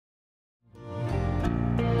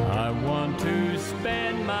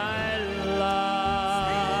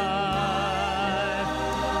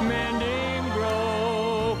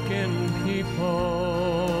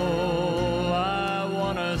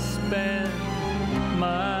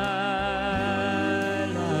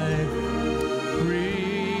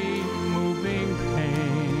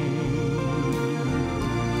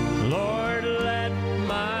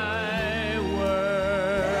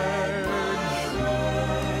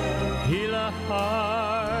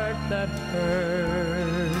heart that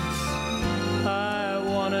hurts. I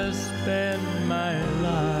want to spend my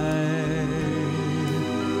life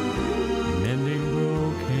mending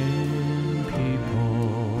broken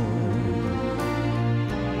people.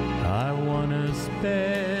 I want to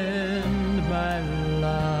spend my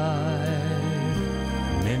life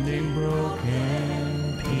mending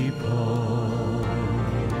broken people.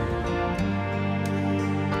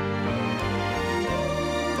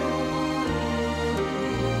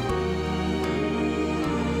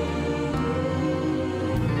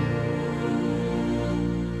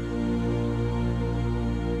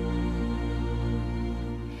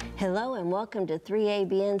 Hello and welcome to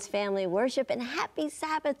 3ABN's Family Worship, and happy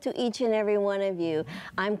Sabbath to each and every one of you.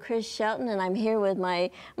 I'm Chris Shelton, and I'm here with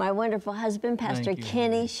my wonderful husband, Pastor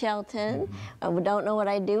Kenny Shelton. I don't know what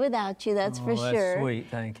I'd do without you, that's for sure. That's sweet,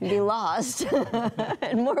 thank you. Be lost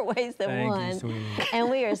in more ways than one. Thank you, sweetie.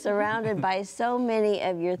 And we are surrounded by so many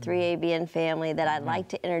of your 3ABN family that I'd like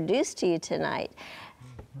to introduce to you tonight.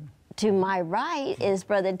 To my right is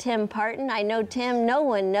Brother Tim Parton. I know, Tim, no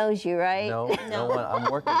one knows you, right? No one. I'm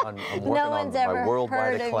working on my worldwide acclaim. No one's ever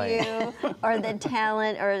heard of you or the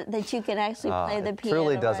talent or that you can actually play the piano. It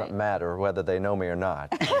truly doesn't right? matter whether they know me or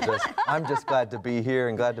not. I'm just glad to be here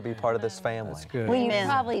and glad to be part of this family. That's good. Well, you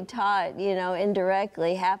probably taught, you know,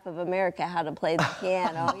 indirectly half of America how to play the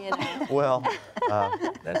piano, you know. Well,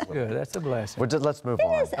 that's good. That's a blessing. Let's move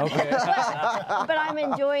on. Okay. But I'm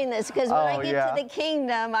enjoying this because when I get to the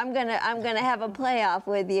kingdom, I'm gonna have a playoff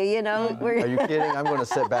with you. You know. Are you kidding? I'm going to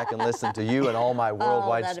sit back and listen to you and all my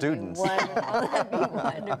worldwide students. That'd be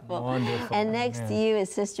wonderful. Wonderful. And next to you is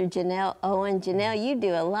Sister Janelle Owen. Janelle, you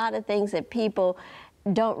do a lot of things that people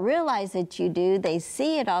don't realize that you do. They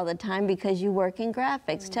see it all the time because you work in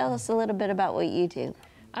graphics. Tell us a little bit about what you do.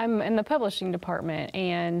 I'm in the publishing department,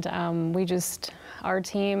 and our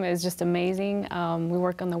team is just amazing. We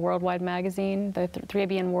work on the Worldwide magazine, the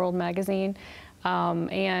 3ABN World magazine,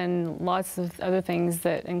 and lots of other things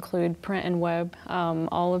that include print and web,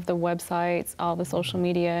 all of the websites, all the social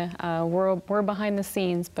media. We're behind the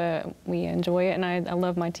scenes, but we enjoy it, and I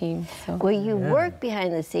love my team. So. Well, you work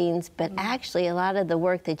behind the scenes, but actually a lot of the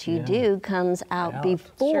work that you do comes out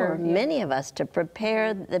before many of us to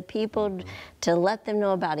prepare the people, to let them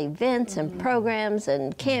know about events and programs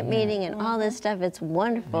and camp meeting and all this stuff. It's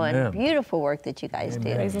wonderful and beautiful work that you guys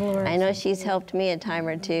do. Praise the Lord. I know she's helped me a time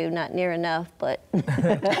or two, not near enough, but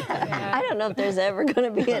I don't know if there's ever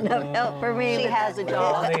going to be enough help for me. She has a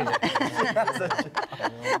job.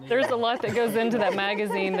 There's a lot that goes into that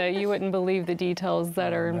magazine that you wouldn't believe the details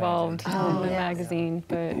that are involved in the magazine,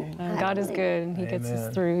 but God is good, and He gets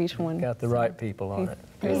us through each one. Got the right people on it.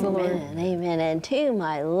 Praise the Lord. Amen. And to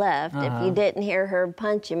my left, if you didn't hear her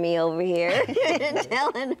punching me over here,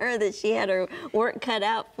 telling her that she had her work cut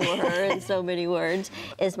out for her in so many words,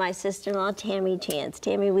 is my sister-in-law, Tammy Chance.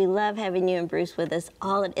 Tammy, we love having you and Bruce with us.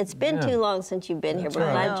 It's been too long since you've been here.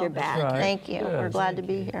 We're glad you're back. Right. Thank you. We're glad to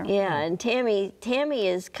be here. Yeah, and Tammy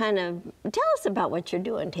is kind of, tell us about what you're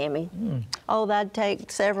doing, Tammy. Oh, that'd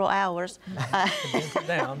take several hours.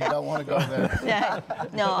 Down. You don't want to go there.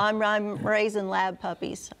 No, I'm raising lab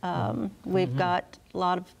puppies. We've got a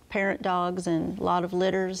lot of parent dogs and a lot of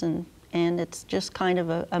litters, and it's just kind of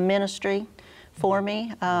a ministry for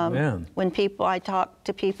me. When I talk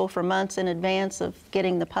to people for months in advance of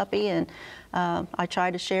getting the puppy, and I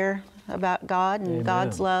try to share about God and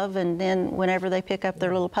God's love, and then whenever they pick up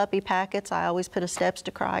their little puppy packets, I always put a Steps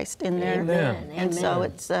to Christ in there. And so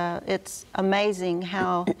it's amazing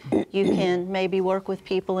how you can maybe work with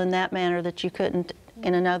people in that manner that you couldn't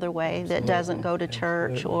in another way, that doesn't go to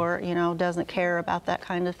church or, you know, doesn't care about that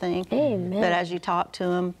kind of thing. Amen. But as you talk to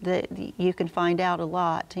them, you can find out a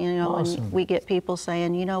lot, you know. And we get people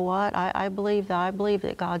saying, you know what, I believe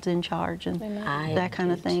that God's in charge, and that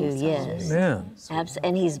kind of thing. Too, yes.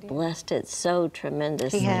 And He's blessed it so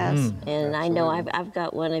tremendously. He has. And I know I've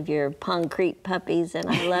got one of your concrete puppies, and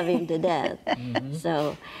I love him to death.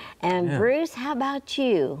 So. And Bruce, how about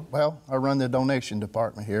you? Well, I run the donation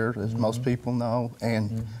department here, as most people know,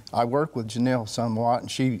 and I work with Janelle somewhat,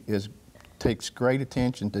 and she takes great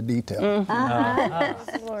attention to detail.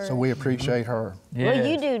 So we appreciate her. Well,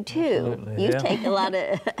 you do too. You take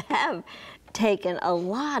have taken a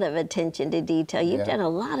lot of attention to detail. You've done a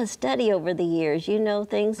lot of study over the years. You know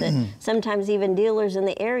things that sometimes even dealers in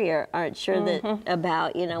the area aren't sure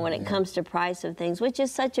about, you know, when it comes to price of things, which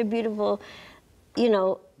is such a beautiful, you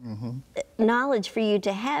know, knowledge for you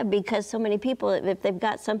to have, because so many people, if they've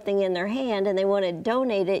got something in their hand and they want to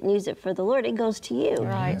donate it and use it for the Lord, it goes to you.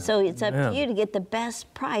 Right. So it's up to you to get the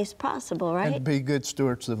best price possible, right? And to be good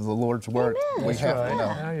stewards of the Lord's work, we have to know.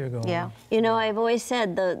 Now you're going. Yeah. You know, I've always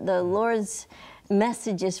said the Lord's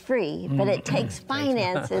message is free, but it takes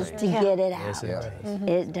finances to get it out. Yes, it does.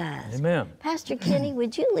 It does. Amen. Pastor Kenny,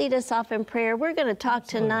 would you lead us off in prayer? We're going to talk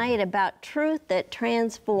tonight about truth that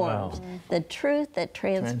transforms. Wow. The truth that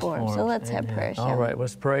transforms. So let's have Amen. prayer, shall All we? right,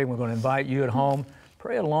 let's pray. We're going to invite you at home.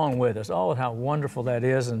 Pray along with us. Oh, how wonderful that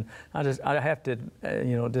is. And I have to,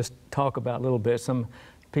 just talk about a little bit. Some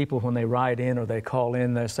people, when they write in or they call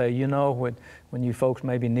in, they say, you know, when you folks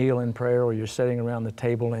maybe kneel in prayer or you're sitting around the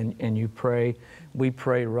table and you pray, we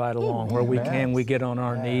pray right along. Where we can, we get on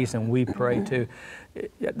our knees and we pray too.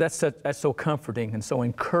 That's so comforting and so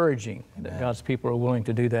encouraging that God's people are willing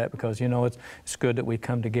to do that, because, you know, it's good that we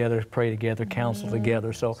come together, pray together, counsel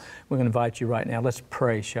together. So we're going to invite you right now. Let's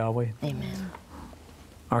pray, shall we? Amen.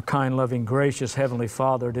 Our kind, loving, gracious Heavenly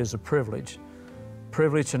Father, it is a privilege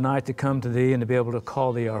tonight to come to Thee and to be able to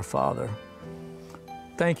call Thee our Father.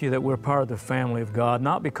 Thank you that we're part of the family of God,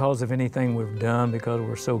 not because of anything we've done, because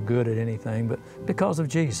we're so good at anything, but because of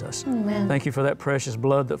Jesus. Amen. Thank you for that precious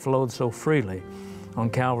blood that flowed so freely on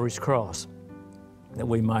Calvary's cross, that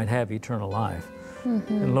we might have eternal life.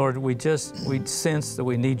 And Lord, we sense that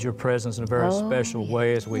we need your presence in a very special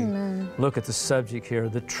way as we look at the subject here,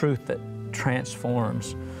 the truth that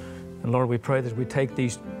transforms. And Lord, we pray that we take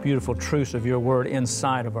these beautiful truths of your word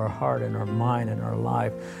inside of our heart and our mind and our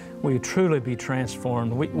life. We truly be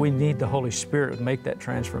transformed. We need the Holy Spirit to make that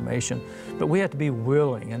transformation, but we have to be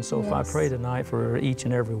willing. And so if I pray tonight for each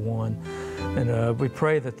and every one, and we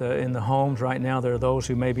pray that in the homes right now, there are those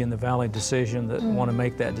who may be in the valley decision that want to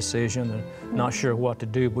make that decision and not sure what to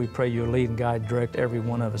do. We pray you lead and guide, direct every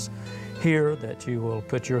one of us here, that you will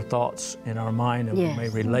put your thoughts in our mind and we may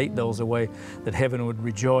relate those away, that heaven would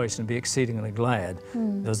rejoice and be exceedingly glad.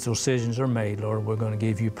 Those decisions are made, Lord. We're going to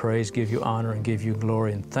give you praise, give you honor, and give you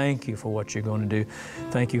glory, and thank you for what you're going to do.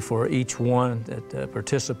 Thank you for each one that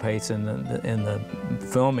participates in the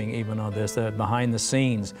filming even of this, behind the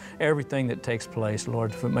scenes, everything that takes place,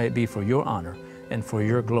 Lord, may it be for your honor and for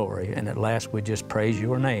your glory. And at last we just praise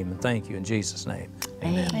your name and thank you in Jesus' name.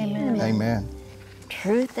 Amen. Amen. Amen.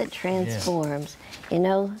 Truth that transforms. You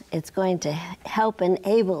know, it's going to help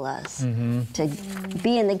enable us to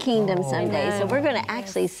be in the kingdom someday. So we're going to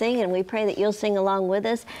actually sing, and we pray that you'll sing along with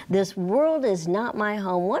us. This World Is Not My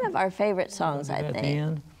Home, one of our favorite songs, I think. At the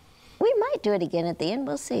end? We might do it again at the end.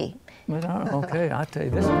 We'll see. Okay, I tell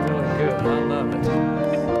you, this is really good. I love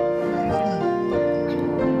it.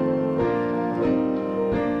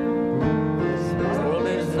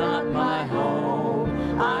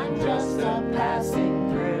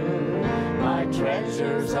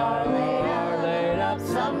 Treasures are laid up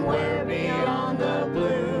somewhere beyond the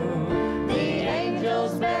blue. The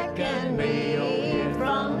angels beckon me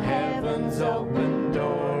from heaven's open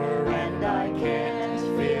door, and I can't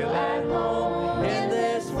feel at home in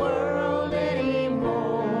this world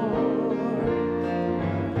anymore.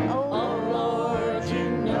 Oh Lord, you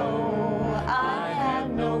know I have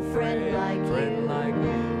no friend like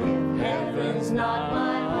you. If heaven's not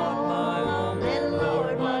my home, then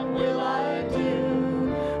Lord, what will I do?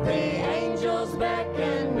 The angels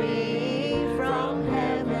beckon me from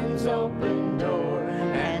heaven's open door,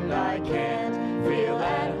 and I can't feel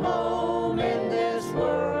at home in this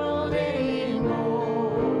world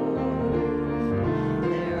anymore.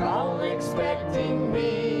 They're all expecting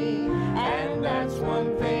me, and that's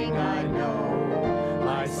one thing I know.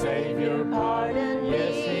 My Savior pardoned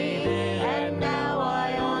me, and now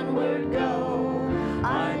I onward go.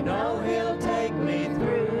 I know He'll take me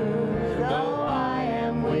through, though I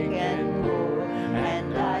am weak and poor, and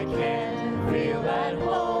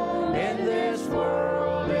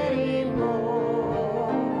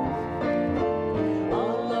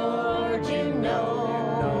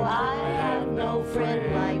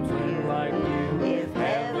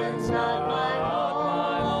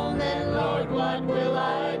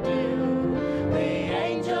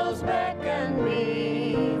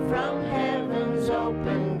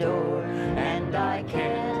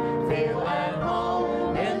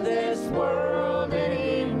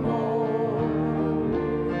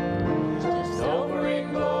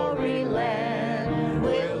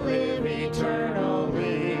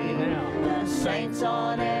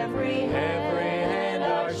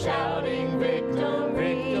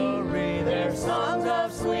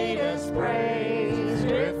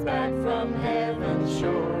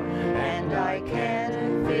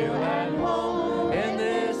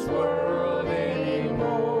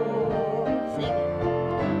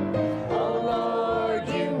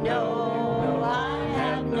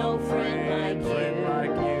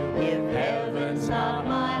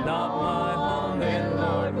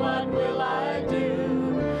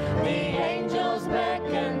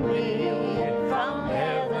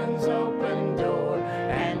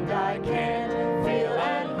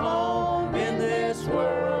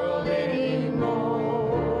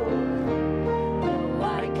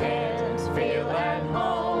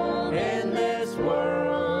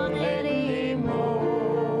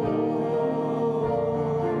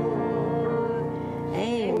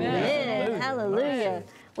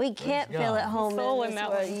We can't feel at home Soul in in this that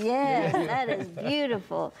world. one. Yes, that is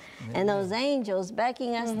beautiful. And those angels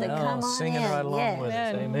beckoning us to come on singing in. right along Yes. with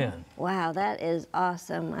us. Amen. Wow, that is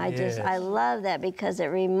awesome. I Yes. love that because it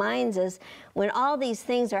reminds us when all these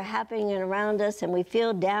things are happening around us and we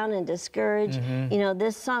feel down and discouraged, you know,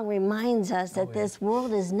 this song reminds us that this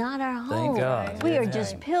world is not our home. Thank God. We are Amen.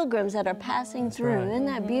 just pilgrims that are passing through. right. Isn't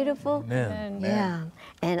that beautiful? Amen. Yeah.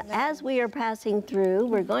 And as we are passing through,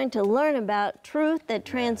 we're going to learn about truth that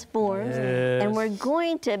transforms. Yes. And we're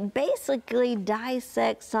going to basically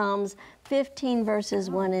dissect Psalms 15 verses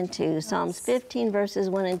 1 and 2. Psalms 15 verses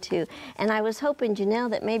 1 and 2. And I was hoping, Janelle,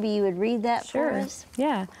 that maybe you would read that for us.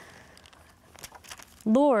 Yeah.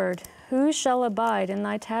 Lord, who shall abide in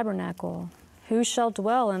thy tabernacle? Who shall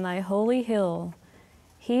dwell in thy holy hill?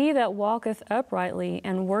 He that walketh uprightly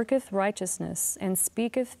and worketh righteousness and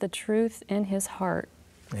speaketh the truth in his heart.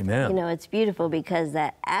 Amen. You know, it's beautiful because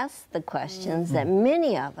that asks the questions that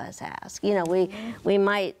many of us ask. You know, we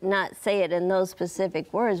might not say it in those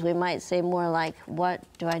specific words. We might say more like, what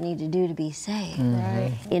do I need to do to be saved?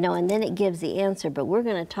 Right. You know, and then it gives the answer. But we're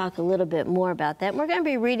going to talk a little bit more about that. And we're going to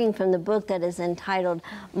be reading from the book that is entitled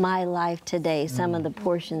My Life Today, some of the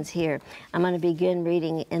portions here. I'm going to begin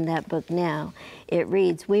reading in that book now. It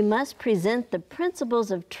reads, we must present the principles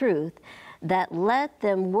of truth that let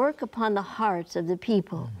them work upon the hearts of the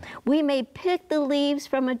people. We may pick the leaves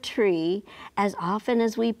from a tree as often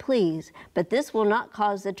as we please, but this will not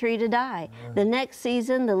cause the tree to die. The next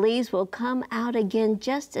season, the leaves will come out again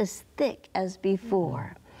just as thick as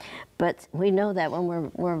before. But we know that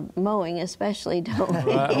when we're mowing, especially, don't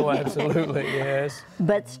we? Oh, absolutely, yes.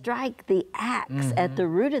 But strike the axe at the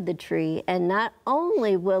root of the tree, and not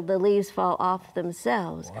only will the leaves fall off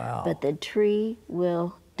themselves, but the tree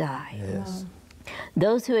will die. Yes.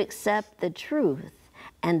 Those who accept the truth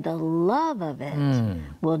and the love of it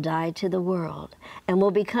will die to the world and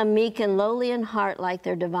will become meek and lowly in heart like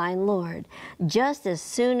their divine Lord. Just as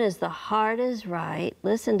soon as the heart is right,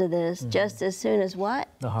 listen to this, just as soon as what?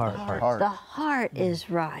 The heart. The heart is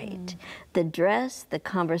right. The dress, the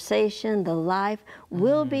conversation, the life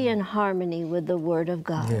will be in harmony with the Word of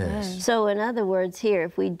God. Yes. So in other words here,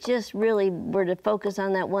 if we just really were to focus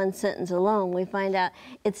on that one sentence alone, we find out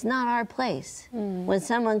it's not our place. When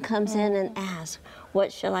someone comes in and asks,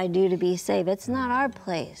 what shall I do to be saved? It's not our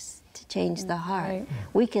place to change the heart. Right.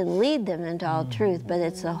 We can lead them into all truth, but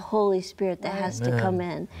it's the Holy Spirit that has to come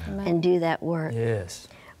in and do that work. Yes.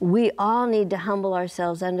 We all need to humble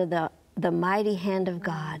ourselves under the mighty hand of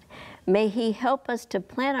God. May He help us to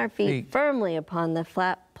plant our feet firmly upon the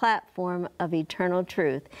flat platform of eternal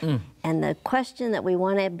truth. And the question that we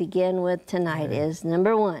want to begin with tonight is,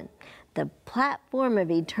 number one, the platform of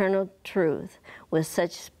eternal truth. With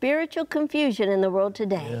such spiritual confusion in the world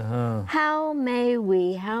today, how may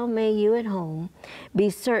you at home be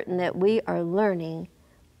certain that we are learning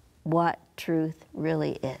what truth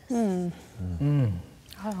really is?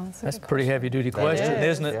 Oh, That's a pretty heavy-duty question,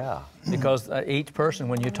 isn't it? Yeah. Because each person,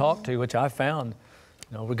 when you talk to, which I found,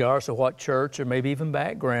 you know, regardless of what church or maybe even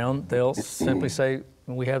background, they'll simply say,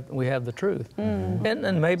 we have the truth.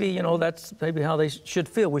 And maybe, you know, that's maybe how they should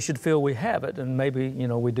feel. We should feel we have it, and maybe, you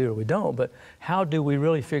know, we do or we don't. But how do we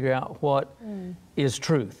really figure out what is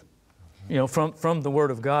truth? You know, from the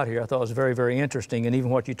Word of God here, I thought was very, very interesting, and even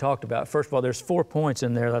what you talked about. First of all, there's 4 points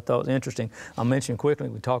in there that I thought was interesting. I'll mention quickly.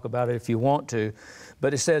 We talk about it if you want to.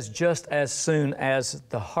 But it says, just as soon as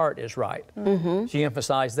the heart is right. She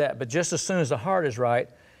emphasized that. But just as soon as the heart is right,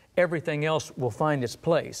 everything else will find its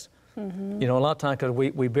place. You know, a lot of times because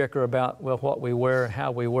we bicker about, well, what we wear and how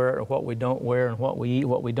we wear it, or what we don't wear and what we eat,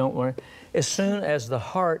 what we don't wear. As soon as the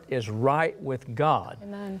heart is right with God,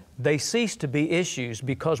 they cease to be issues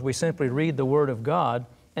because we simply read the Word of God,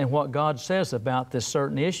 and what God says about this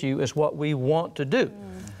certain issue is what we want to do.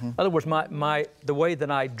 In other words, the way that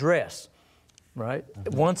I dress, right?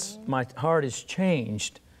 Once my heart is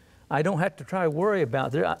changed, I don't have to try to worry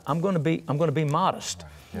about it. I'm going to be modest.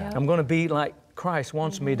 I'm going to be like Christ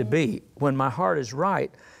wants me to be. When my heart is right,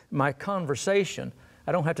 my conversation,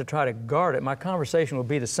 I don't have to try to guard it. My conversation will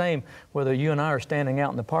be the same whether you and I are standing out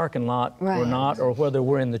in the parking lot or not, or whether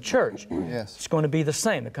we're in the church. It's going to be the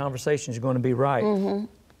same. The conversation is going to be right.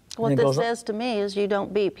 What this says to me is you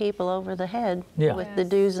don't beat people over the head with the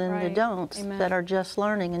do's and the don'ts that are just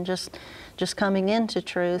learning and just coming into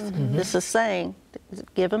truth. This is saying,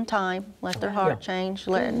 give them time, let their heart change,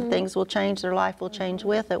 things will change, their life will change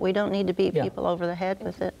with it. We don't need to beat people over the head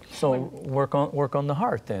with it. So work on the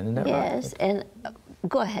heart then, isn't that right? Yes, and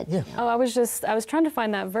go ahead. Oh, I was trying to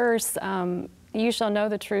find that verse, you shall know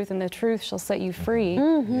the truth and the truth shall set you free.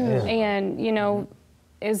 And, you know,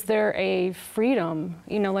 is there a freedom,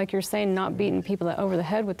 you know, like you're saying, not beating people over the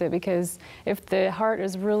head with it? Because if the heart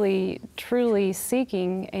is really, truly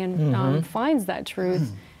seeking and finds that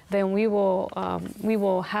truth, then we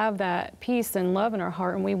will have that peace and love in our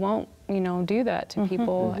heart, and we won't, you know, do that to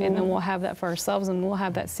people, and then we'll have that for ourselves, and we'll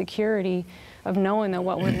have that security of knowing that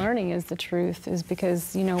what we're learning is the truth, is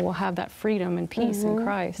because, you know, we'll have that freedom and peace in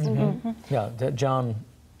Christ. Yeah, that John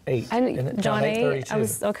 8. John 8,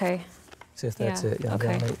 32. okay. See if that's it. Yeah,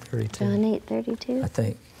 okay. John 8:32. John 8:32. I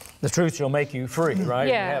think. The truth shall make you free, right?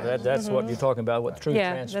 Yeah. That's what you're talking about, what the truth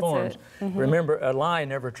transforms. That's it. Remember, a lie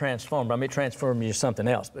never transforms. I mean, it transforms you to something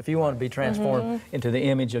else. But if you want to be transformed into the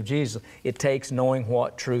image of Jesus, it takes knowing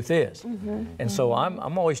what truth is. And so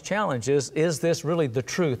I'm always challenged, is this really the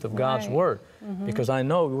truth of God's Word? Because I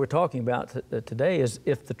know we're talking about today is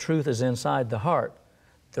if the truth is inside the heart,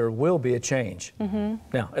 there will be a change.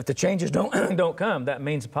 Now, if the changes don't come, that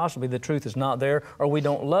means possibly the truth is not there, or we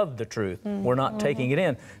don't love the truth. We're not taking it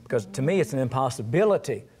in, because to me it's an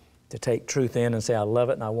impossibility to take truth in and say, I love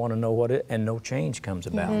it and I want to know what it, and no change comes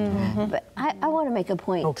about. But I want to make a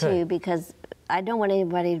point too, because I don't want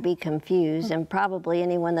anybody to be confused, and probably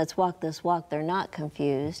anyone that's walked this walk, they're not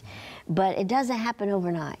confused, but it doesn't happen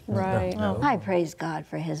overnight. Right. No. I praise God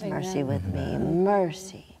for His mercy with me.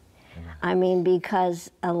 Mercy. I mean,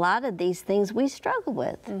 because a lot of these things we struggle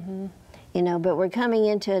with, you know, but we're coming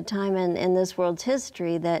into a time in this world's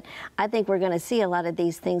history that I think we're going to see a lot of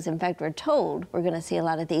these things. In fact, we're told we're going to see a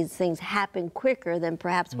lot of these things happen quicker than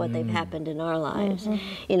perhaps what they've happened in our lives,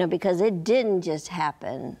 you know, because it didn't just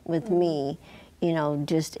happen with me, you know,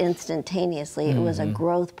 just instantaneously. It was a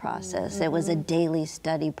growth process. It was a daily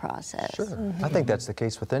study process. Sure. I think that's the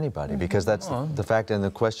case with anybody, because that's the fact, and the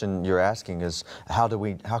question you're asking is how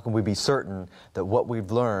can we be certain that what we've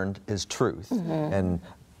learned is truth? And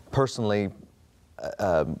personally,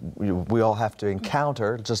 we all have to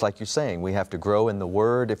encounter, just like you're saying, we have to grow in the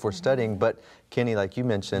Word if we're studying. But Kenny, like you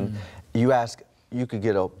mentioned, you could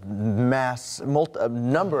get a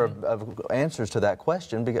number of answers to that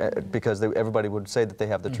question, because everybody would say that they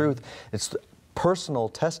have the truth. It's personal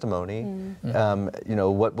testimony, you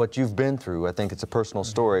know, what you've been through. I think it's a personal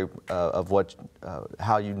story of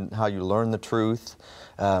how you learn the truth,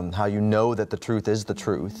 how you know that the truth is the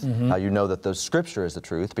truth, how you know that the Scripture is the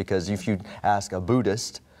truth. Because if you ask a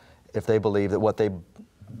Buddhist if they believe that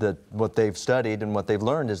what they've studied and what they've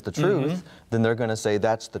learned is the truth, then they're going to say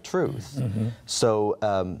that's the truth. So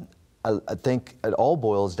I think it all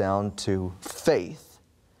boils down to faith,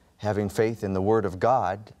 having faith in the Word of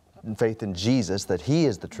God, and faith in Jesus, that He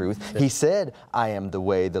is the truth. He said, I am the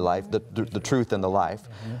way, the life, the truth and the life.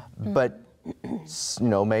 But, you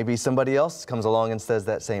know, maybe somebody else comes along and says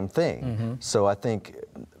that same thing. So I think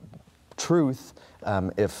truth,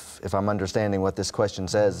 if I'm understanding what this question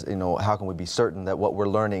says, you know, how can we be certain that what we're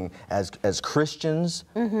learning as Christians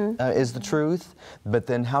is the truth? But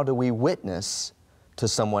then how do we witness to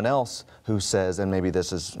someone else who says, and maybe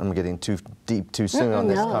this is, I'm getting too deep too soon on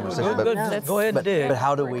this conversation, but go ahead and dig. But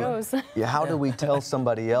how do we, how do we tell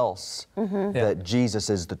somebody else that Jesus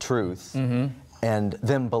is the truth? And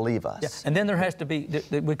then believe us. Yeah. And then there has to be,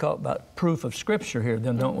 we call it about proof of Scripture here,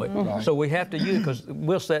 then, don't we? So we have to use, because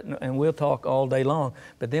we'll sit and we'll talk all day long,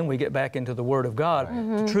 but then we get back into the Word of God.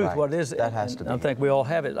 The truth, what is it? That has to be. I think we all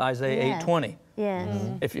have it, Isaiah 8:20.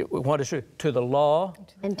 Yes. What is true? To the law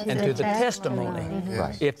and to the testimony.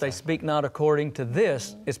 If they speak not according to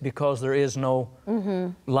this, it's because there is no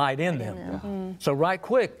light in them. So right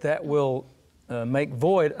quick, that will make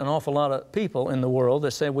void an awful lot of people in the world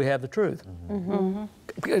that say we have the truth.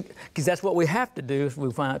 Because that's what we have to do if we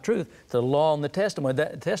find out truth. The law and the testimony.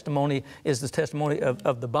 That testimony is the testimony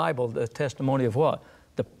of the Bible, the testimony of what?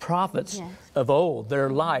 The prophets of old, their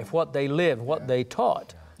life, what they lived, what they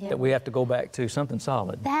taught. That we have to go back to something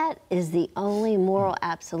solid. That is the only moral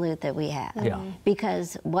absolute that we have.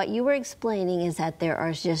 Because what you were explaining is that there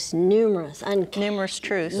are just numerous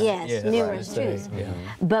truths. Yes, numerous truths.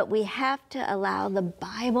 But we have to allow the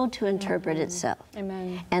Bible to interpret itself.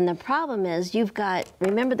 Amen. And the problem is, you've got,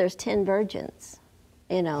 remember there's 10 virgins,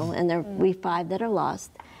 you know, and we 5 that are lost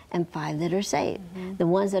and 5 that are saved. The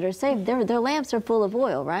ones that are saved, their lamps are full of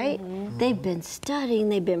oil, right? They've been studying,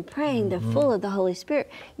 they've been praying, they're full of the Holy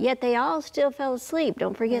Spirit, yet they all still fell asleep.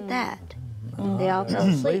 Don't forget that. They all fell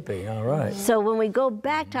asleep. Sleepy, all right. So when we go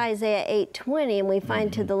back to Isaiah 8:20 and we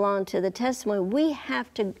find to the law and to the testimony, we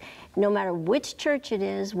have to, no matter which church it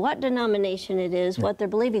is, what denomination it is, what they're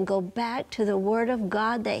believing, go back to the Word of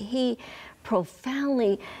God that He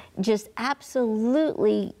profoundly, just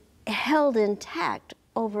absolutely held intact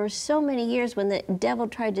over so many years when the devil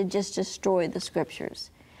tried to just destroy the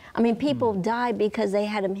Scriptures. I mean, people died because they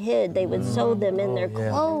had them hid. They would sew them in their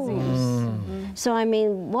clothes. So, I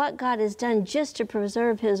mean, what God has done just to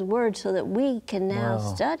preserve His Word so that we can now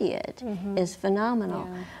study it is phenomenal.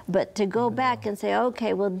 But to go back and say,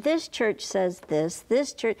 okay, well, this church says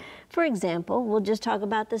this church, for example, we'll just talk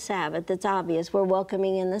about the Sabbath. It's obvious we're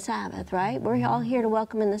welcoming in the Sabbath, right? We're all here to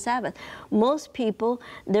welcome in the Sabbath. Most people,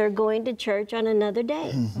 they're going to church on another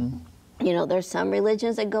day. You know, there's some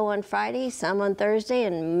religions that go on Friday, some on Thursday,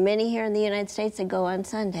 and many here in the United States that go on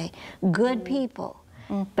Sunday. Good people.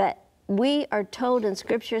 But we are told in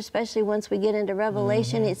Scripture, especially once we get into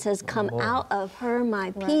Revelation, it says, come out of her,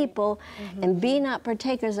 my people, and be not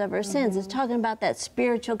partakers of her sins. It's talking about that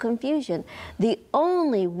spiritual confusion. The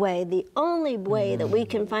only way that we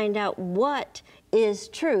can find out what is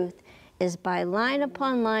truth is by line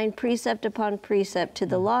upon line, precept upon precept, to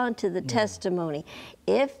the law and to the testimony.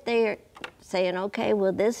 If they're saying, okay,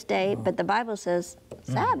 well, this day, but the Bible says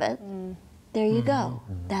Sabbath, there you go.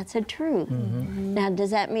 That's a truth. Now,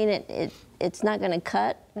 does that mean it's not going to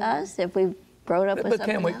cut us if we've grown up with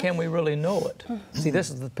something else? Can we really know it? See, this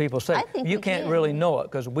is the people say, I think you we can't can. really know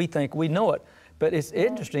it because we think we know it. But it's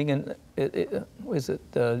interesting, and John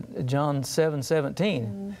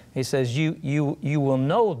 7:17? He says, you will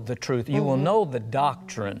know the truth. You will know the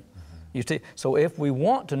doctrine. You see, so if we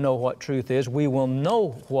want to know what truth is, we will know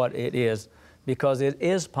what it is. Because it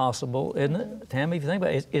is possible, isn't it? Tammy, if you think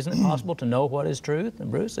about it, isn't it possible to know what is truth?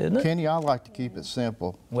 And Bruce, isn't it? Kenny, I like to keep it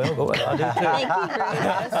simple. Well, go ahead. I do too.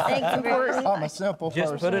 Thank you, Bruce. Thank you, Bruce. I'm a simple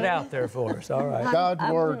person. Just put it out there for us, all right. God's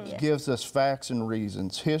Word gives us facts and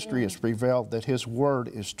reasons. History has prevailed that His Word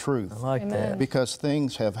is truth. I like that. Because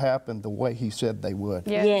things have happened the way He said they would.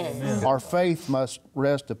 Yes. Our faith must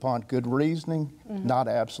rest upon good reasoning, not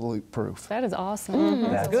absolute proof. That is awesome.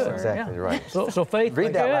 That's good. exactly right. So faith.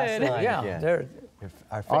 Read that last line Yeah. again. There.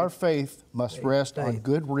 Our faith must rest on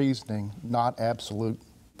good reasoning, not absolute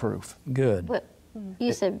proof. Good. What,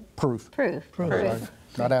 you said Proof. proof.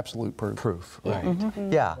 Not absolute proof. Proof, right.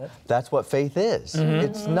 Yeah, that's what faith is.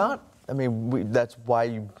 It's not, I mean, that's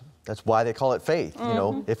why they call it faith. You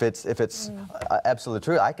know, if it's absolute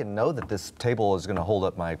truth, I can know that this table is going to hold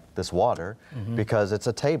up this water because it's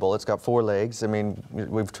a table. It's got 4 legs. I mean,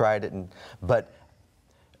 we've tried it, but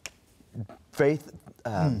faith.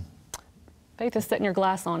 Faith is setting your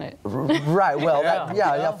glass on it. Right.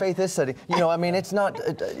 Well, faith is setting. You know, I mean, it's not.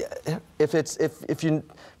 If you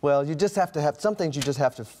just have to have some things. You just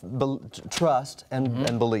have to trust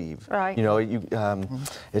and believe. Right. You know,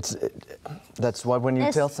 that's why when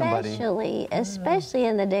you tell somebody. Especially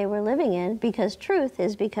in the day we're living in, because truth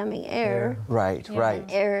is becoming error. Right. Right.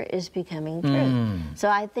 Error is becoming truth. So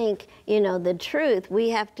I think, you know, the truth,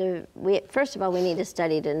 first of all, we need to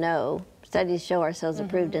study to know. Studies show ourselves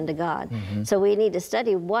approved unto God. So we need to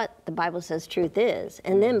study what the Bible says truth is.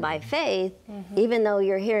 And then by faith, even though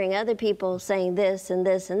you're hearing other people saying this and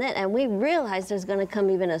this and that, and we realize there's going to come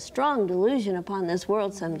even a strong delusion upon this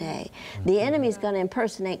world someday. The enemy's going to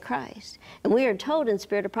impersonate Christ. And we are told in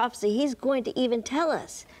Spirit of Prophecy, he's going to even tell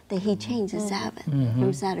us that he changed the Sabbath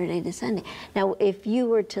from Saturday to Sunday. Now, if you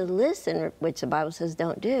were to listen, which the Bible says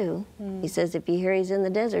don't do, he says if you hear he's in the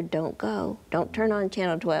desert, don't go. Don't turn on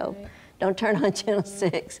Channel 12. Don't turn on Channel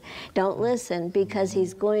 6. Don't listen, because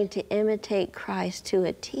he's going to imitate Christ to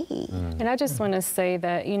a T. And I just want to say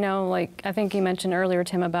that, you know, like I think you mentioned earlier,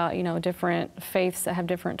 Tim, about, you know, different faiths that have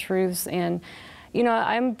different truths. And, you know,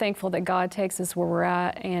 I'm thankful that God takes us where we're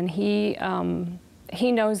at, and He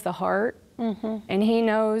knows the heart, and He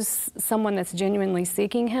knows someone that's genuinely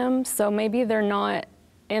seeking Him. So maybe they're not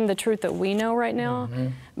in the truth that we know right now,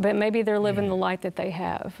 but maybe they're living the light that they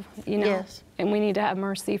have, you know? Yes. And we need to have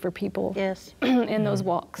mercy for people in those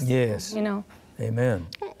walks. Yes. You know? Amen.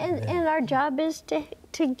 And our job is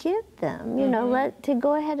to give them, you know, to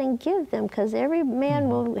go ahead and give them, because every man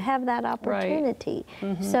will have that opportunity.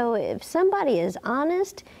 So if somebody is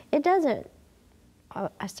honest, it doesn't,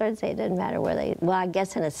 I started to say it doesn't matter where they, well, I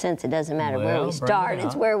guess in a sense it doesn't matter where we start,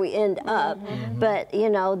 it's where we end up. But, you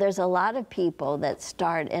know, there's a lot of people that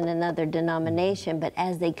start in another denomination, but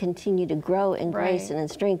as they continue to grow in grace and in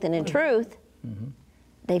strength and in truth,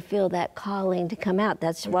 they feel that calling to come out.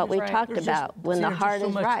 That's what we talked about, when the heart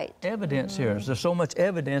is right. Evidence here. There's so much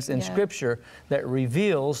evidence in Scripture that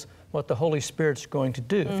reveals what the Holy Spirit's going to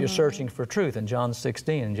do if you're searching for truth. In John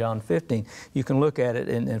 16 and John 15, you can look at it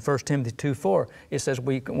in 1 Timothy 2:4. It says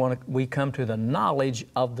we come to the knowledge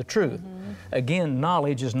of the truth. Again,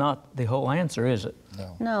 knowledge is not the whole answer, is it?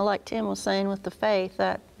 No, like Tim was saying with the faith,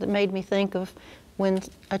 that made me think of when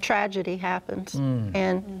a tragedy happens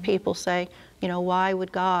and people say, You know, why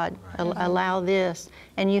would God allow this?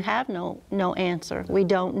 And you have no answer. We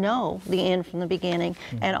don't know the end from the beginning.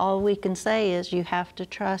 And all we can say is you have to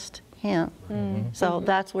trust Him. So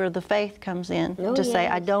that's where the faith comes in, to say,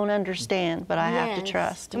 I don't understand, but I have to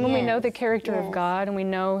trust. And when we know the character of God and we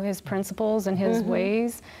know His principles and His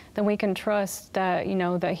ways, then we can trust that, you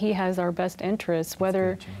know, that He has our best interests,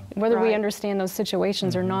 whether we understand those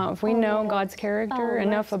situations or not. If we know God's character,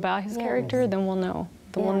 enough about His character, then we'll know.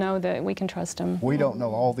 Then we'll know that we can trust Him. We don't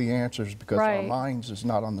know all the answers because our minds is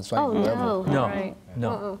not on the same level.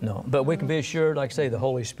 No. But we can be assured, like I say, the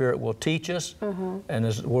Holy Spirit will teach us, and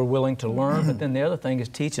as we're willing to learn. But then the other thing is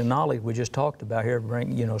teaching knowledge. We just talked about here,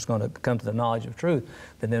 it's going to come to the knowledge of truth.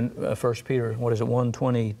 But then 1 Peter,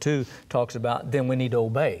 1:22 talks about then we need to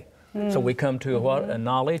obey. So we come to a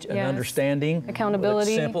knowledge, an understanding,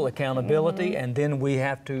 accountability, simple accountability, and then we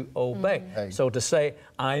have to obey. So to say,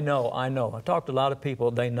 I know. I talk to a lot of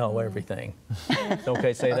people; they know everything. It's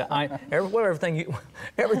okay to say that.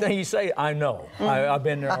 Everything you say, I know. I've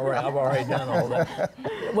been there already. I've already done all that.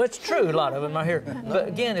 Well, it's true. A lot of them are here, but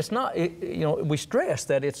again, it's not. We stress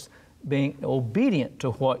that it's being obedient to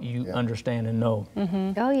what you understand and know.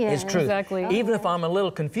 Oh, yeah. It's true. Exactly. Even if I'm a little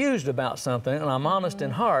confused about something and I'm honest in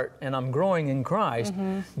heart and I'm growing in Christ,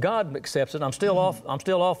 God accepts it. I'm still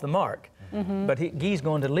off the mark. But He's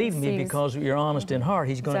going to lead me because you're honest in heart.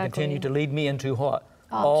 He's going to continue to lead me into what?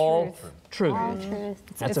 All truth. All truth.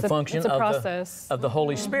 That's a function of the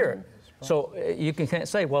Holy Spirit. So you can't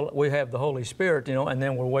say, well, we have the Holy Spirit, and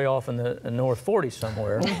then we're way off in the North 40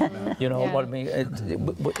 somewhere. What I mean?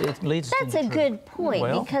 It leads. That's a good point,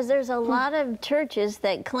 because there's a lot of churches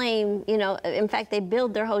that claim, in fact, they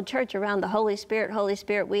build their whole church around the Holy Spirit. Holy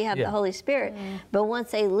Spirit, we have the Holy Spirit. But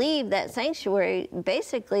once they leave that sanctuary,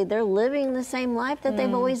 basically they're living the same life that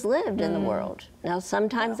they've always lived in the world. Now,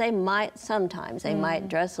 sometimes they might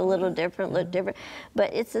dress a little different, look different,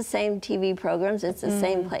 but it's the same TV programs. It's the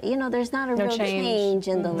same place. There's not a real change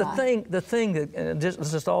in the life. The thing that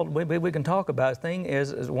just all we can talk about. The thing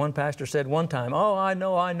is, as one pastor said one time, "Oh, I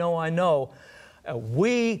know.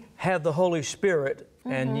 We have the Holy Spirit,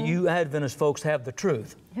 and you Adventist folks have the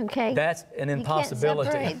truth." Okay. That's an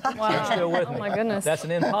impossibility. You're still with me? Oh my goodness. That's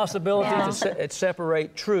an impossibility to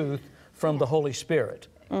separate truth from the Holy Spirit.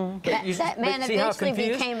 That man eventually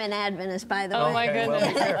became an Adventist, by the way. Oh my goodness.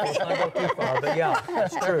 Well, be careful. Let's not go too far. But yeah,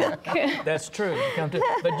 that's true. That's true.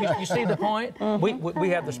 But you see the point? We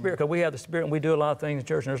have the Spirit, because we have the Spirit, and we do a lot of things in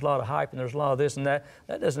church, and there's a lot of hype, and there's a lot of this and that.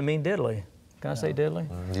 That doesn't mean diddly. Can I say diddly?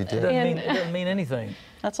 You did. It doesn't mean anything.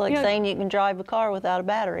 That's like saying you can drive a car without a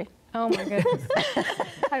battery. Oh my goodness.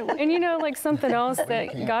 And like something else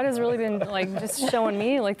that God has really been just showing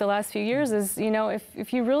me the last few years is,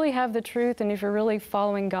 if you really have the truth and if you're really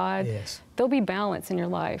following God, there'll be balance in your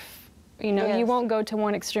life. You won't go to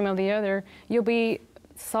one extreme or the other. You'll be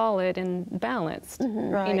solid and balanced.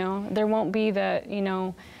 Right. There won't be that,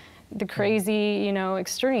 the crazy,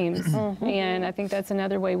 extremes. And I think that's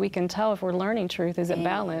another way we can tell if we're learning truth. Is it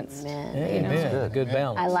balanced? Amen. Good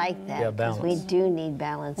balance. I like that, because we do need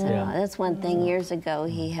balance in life. That's one thing years ago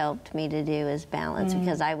He helped me to do, is balance,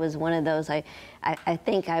 because I was one of those, I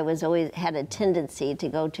think I was always had a tendency to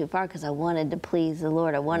go too far because I wanted to please the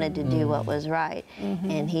Lord. I wanted to do what was right.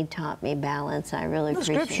 And He taught me balance. I really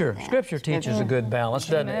appreciate that. Scripture teaches a good balance,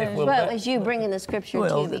 doesn't it? Well, as you bringing the Scripture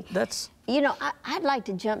to me. I'd like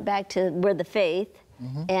to jump back to where the faith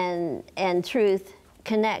and truth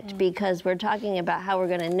connect, because we're talking about how we're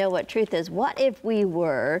going to know what truth is. What if we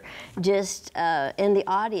were just in the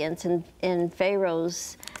audience in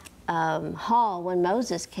Pharaoh's hall when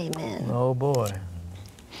Moses came in? Oh boy.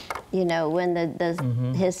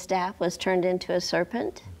 When his staff was turned into a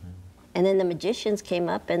serpent, and then the magicians came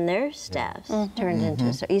up and their staffs turned into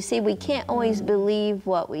a serpent. You see, we can't always believe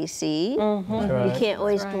what we see. You can't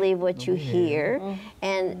always believe what you hear.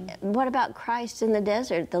 And what about Christ in the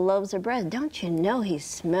desert, the loaves of bread? Don't you know He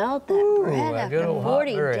smelled that bread after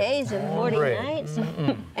 40 days and 40 nights?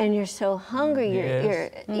 And you're so hungry, you're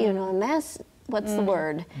a mess. What's the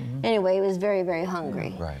word? Anyway, he was very, very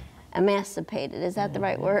hungry. Right. Emancipated, is that the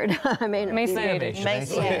right word? Emaciated.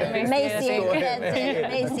 Emaciated.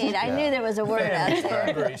 I knew there was a word out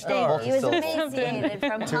there. He was emaciated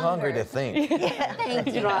from hunger. Too hungry to think.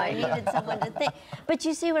 Thank you. I needed someone to think. But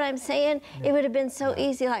you see what I'm saying? It would have been so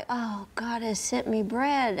easy, oh, God has sent me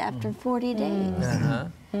bread after 40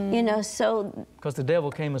 days. So. Because the devil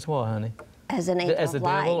came as what, honey? As an angel as the of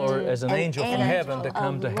light. devil, or as an angel from heaven to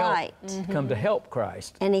come to help, come to help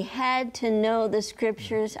Christ. And he had to know the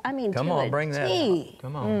Scriptures. I mean, to a T.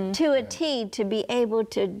 To a T, to be able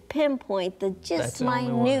to pinpoint the just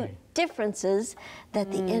minute differences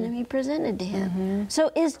that the enemy presented to him.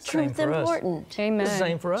 So is truth important? Amen. It's the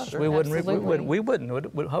same for us. Sure. We wouldn't. Absolutely. We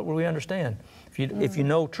wouldn't. How would we understand? If you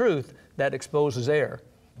know truth, that exposes error.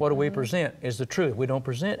 What do we present is the truth. We don't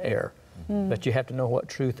present error. But you have to know what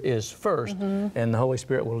truth is first, and the Holy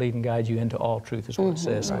Spirit will lead and guide you into all truth, is what it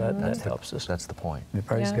says. So that helps us. That's the point.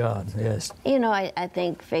 Praise God. Yes. You know, I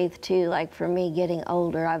think faith too, like for me getting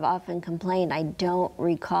older, I've often complained I don't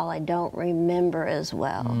recall, I don't remember as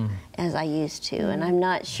well as I used to. And I'm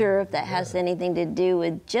not sure if that has anything to do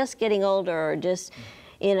with just getting older or just,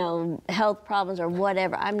 you know, health problems or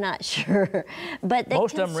whatever. I'm not sure. But that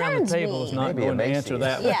most of them around the table is not going to answer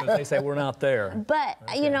that because they say we're not there. But,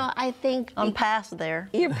 you know, I think... I'm past there.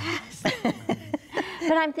 You're past.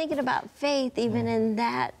 But I'm thinking about faith even in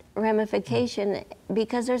that ramification,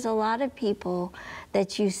 because there's a lot of people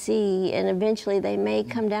that you see and eventually they may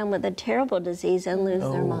come down with a terrible disease and lose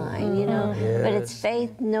their mind, you know. But it's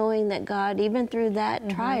faith knowing that God, even through that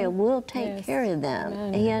trial, will take care of them.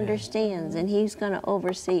 And He understands, and He's going to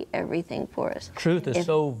oversee everything for us. Truth is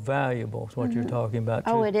so valuable, is what you're talking about.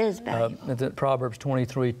 Truth. Oh, it is valuable. Proverbs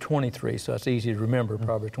 23:23, so it's easy to remember,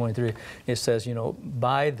 Proverbs 23. It says, you know,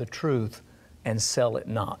 buy the truth and sell it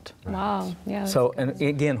not. Wow. Yeah. So, and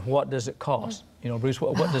again, what does it cost? You know, Bruce,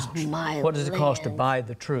 what does it cost to buy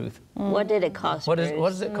the truth? What did it cost? What does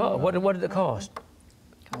it cost? What did it cost?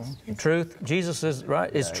 Truth. Jesus is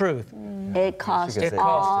right. Is truth. It cost Because it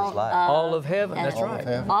cost his life. All of heaven. That's All right. of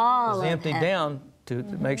heaven. all It was of emptied heaven. down to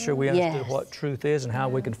make sure we understood Yes. what truth is and how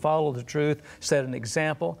we can follow the truth, set an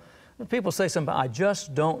example. When people say something, I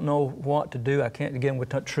just don't know what to do, I can't get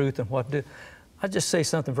with truth and what to do. I just say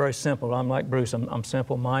something very simple. I'm like Bruce, I'm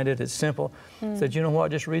simple-minded, it's simple. Said, you know what,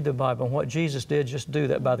 just read the Bible, and what Jesus did, just do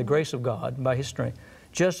that by the grace of God, by His strength.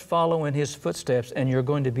 Just follow in His footsteps and you're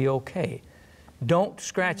going to be okay. Don't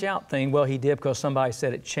scratch out things, well, He did because somebody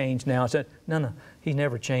said it changed now. I said, no, He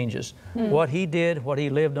never changes. What He did, what He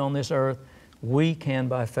lived on this earth, we can,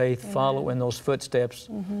 by faith, follow in those footsteps,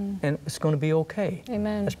 and it's going to be okay.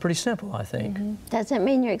 Amen. That's pretty simple, I think. Doesn't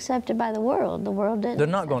mean you're accepted by the world. The world didn't. They're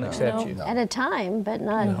not going to accept you. At a time, but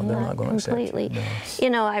not, No, they're not going to accept you. completely. No.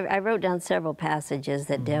 You know, I wrote down several passages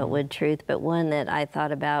that dealt with truth, but one that I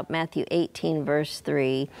thought about, Matthew 18, verse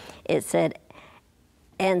 3, it said,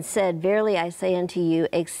 and said, verily I say unto you,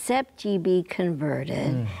 except ye be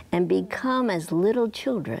converted and become as little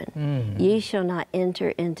children, ye shall not enter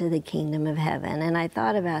into the kingdom of heaven. And I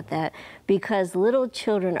thought about that because little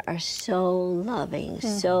children are so loving,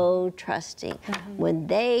 so trusting. When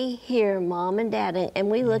they hear mom and dad, and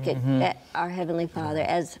we look at our Heavenly Father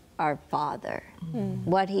as our Father,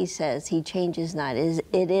 what He says, He changes not. It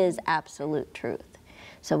is absolute truth.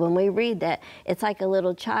 So when we read that, it's like a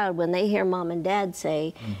little child when they hear mom and dad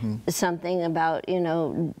say something about, you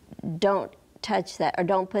know, don't touch that or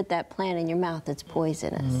don't put that plant in your mouth, it's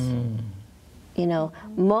poisonous. You know,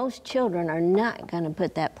 most children are not going to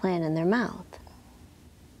put that plant in their mouth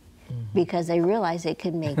because they realize it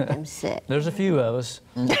could make them sick. There's a few of us.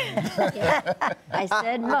 I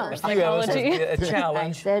said most. A few of us, it's a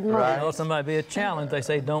challenge. I said most. You know, somebody be a challenge, they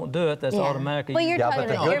say don't do it, that's automatically. Well, you're Yeah, talking but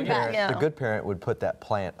the about your good, back. parent, the good parent would put that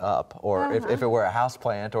plant up, or if it were a house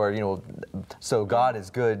plant, or, you know, so God is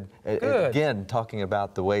good. Again, talking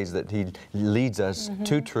about the ways that He leads us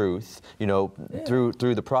to truth, you know,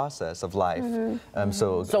 through the process of life.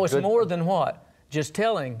 So it's more than what? Just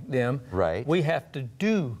telling them, we have to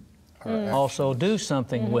do. Also do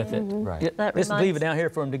something with it. Let's leave it down here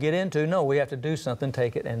for them to get into. No, we have to do something,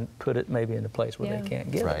 take it and put it maybe in a place where they can't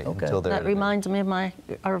get it. Okay. That reminds me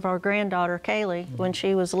of our granddaughter, Kaylee, when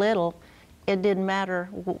she was little. It didn't matter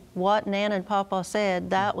what Nana and Papa said,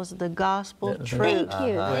 that was the gospel truth. Thank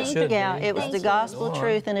you. Yeah, it was the gospel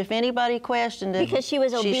truth, and if anybody questioned it, because she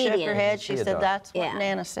was obedient. She shook her head, she said, that's what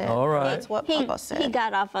Nana said. All right. That's what Papa said. He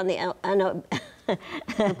got off on the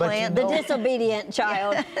the disobedient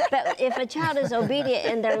child. But if a child is obedient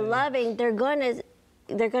and they're loving, they're going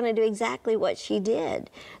to do exactly what she did.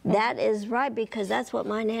 That is right, because that's what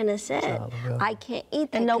my Nana said. I can't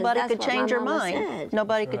eat that. And nobody that's could what change my her mama mind. said.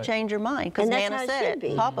 Nobody could change her mind because Nana said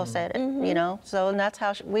it. Papa said it. You know. So and that's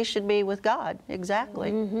how we should be with God. Exactly.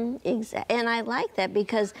 And I like that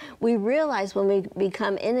because we realize when we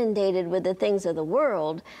become inundated with the things of the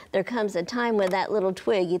world, there comes a time when that little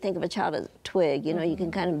twig, you think of a child as a twig, you know, you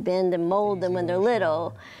can kind of bend and mold them when they're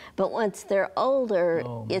little. But once they're older,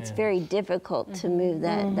 it's very difficult to move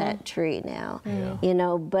that tree now, you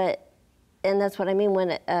know. And that's what I mean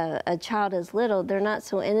when a child is little, they're not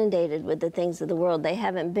so inundated with the things of the world. They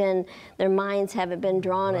haven't been, their minds haven't been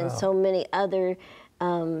drawn in so many other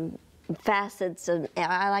facets of,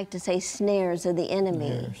 I like to say, snares of the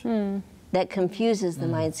enemy. that confuses the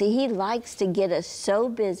mind. See, he likes to get us so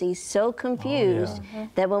busy, so confused,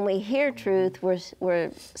 that when we hear truth,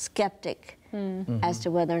 we're skeptic as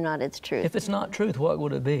to whether or not it's truth. If it's not truth, what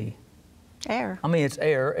would it be? Error. I mean, it's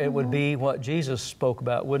error. It would be what Jesus spoke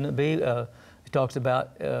about, wouldn't it be? He talks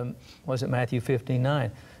about, was it Matthew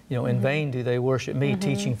 15:9? You know, in vain do they worship me,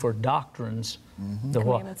 teaching for doctrines,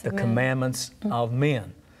 the commandments of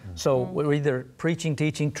men. So we're either preaching,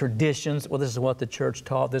 teaching traditions, well, this is what the church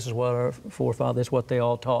taught, this is what our forefathers, this is what they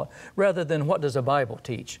all taught, rather than what does the Bible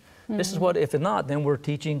teach? This is what, if not, then we're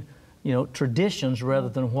teaching, you know, traditions rather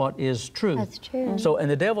than what is truth. That's true. So,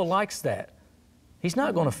 and the devil likes that. He's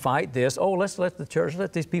not going to fight this. Oh, let's let the church,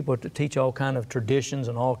 let these people teach all kind of traditions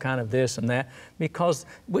and all kind of this and that, because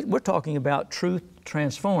we're talking about truth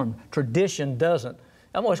transformed. Tradition doesn't.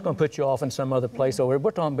 I'm always going to put you off in some other place over here.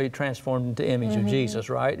 We're talking about being transformed into the image of Jesus,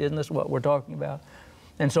 right? Isn't this what we're talking about?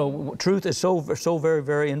 And so truth is so very,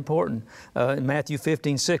 very important. In Matthew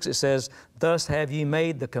 15:6 it says, "Thus have ye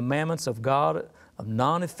made the commandments of God of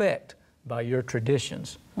non-effect by your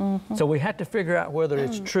traditions." So we have to figure out whether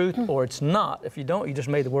it's truth or it's not. If you don't, you just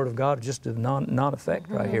made the Word of God just a non-effect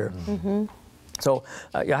right here. So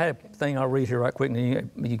I had a thing I'll read here right quick. And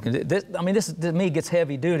you can, this to me gets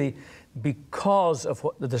heavy duty because of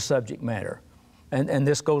the subject matter. And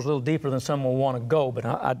this goes a little deeper than some will want to go, but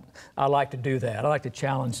I like to do that. I like to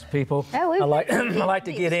challenge people. Oh, I like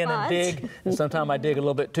to get in and dig, and sometimes I dig a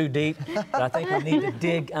little bit too deep. But I think we need to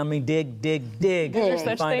dig. I mean, dig. Is there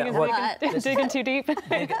such thing as digging too deep?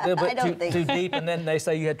 Dig a little bit too deep, and then they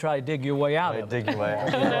say you had to try to dig your way out of it. Dig your way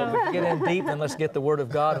out. You know, if we get in deep, then let's get the Word of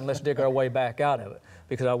God and let's dig our way back out of it.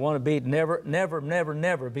 Because I want to be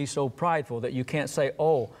never be so prideful that you can't say,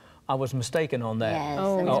 "Oh, I was mistaken on that."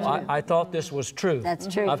 Yes, I thought this was true. That's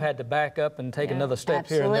true. I've had to back up and take another step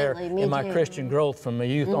here and there Absolutely, me in my too. Christian growth from my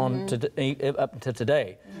youth on to up to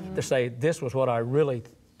today, to say this was what I really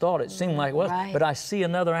thought it seemed like it was, Right. but I see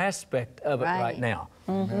another aspect of it right now.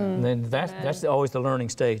 And then that's always the learning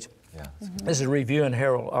stage. Yeah. This is Review and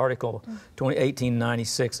Herald article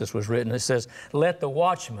 1896. This was written. It says, "Let the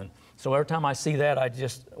watchman." So every time I see that,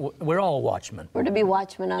 we're all watchmen. We're to be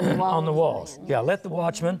watchmen on the walls. On the walls. Yeah, let the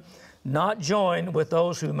watchman not join with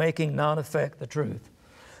those who making not affect the truth.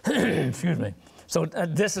 Excuse me. So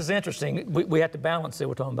this is interesting. We have to balance it.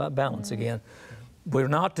 We're talking about balance again. We're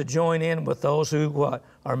not to join in with those who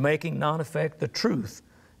are making not affect the truth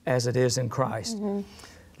as it is in Christ.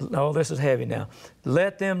 Oh, this is heavy now.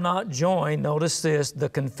 Let them not join, notice this, the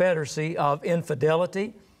confederacy of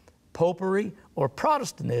infidelity, popery, or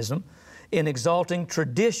Protestantism in exalting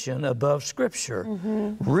tradition above Scripture.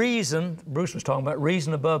 Reason, Bruce was talking about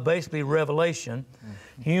reason above basically revelation,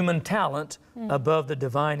 human talent above the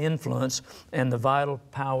divine influence, and the vital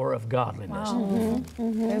power of godliness. Wow.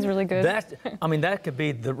 That's really good. That could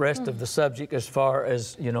be the rest of the subject as far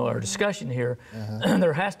as, you know, our discussion here.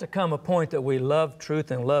 There has to come a point that we love truth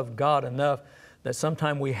and love God enough that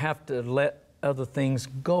sometime we have to let other things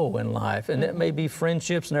go in life, and it may be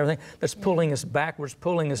friendships and everything that's pulling us backwards,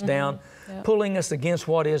 pulling us down, pulling us against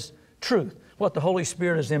what is truth, what the Holy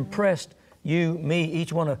Spirit has impressed you, me,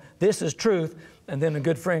 each one of. This is truth, and then a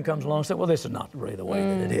good friend comes along and says, "Well, this is not really the way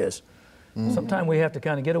that it is." Sometimes we have to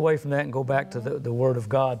kind of get away from that and go back to the Word of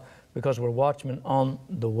God, because we're watchmen on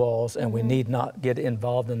the walls, and we need not get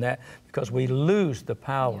involved in that because we lose the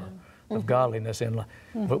power of godliness in life.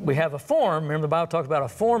 But we have a form. Remember, the Bible talks about a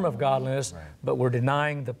form of godliness, but we're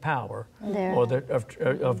denying the power, or we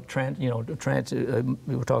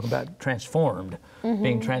were talking about transformed.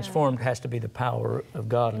 Being transformed has to be the power of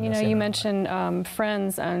godliness. You know, you mentioned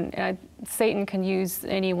friends, and Satan can use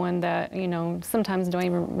anyone that, you know, sometimes don't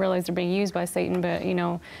even realize they're being used by Satan. But, you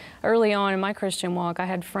know, early on in my Christian walk, I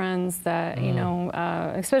had friends that, you know,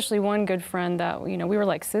 especially one good friend that, you know, we were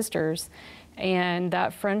like sisters. And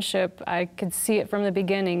that friendship, I could see it from the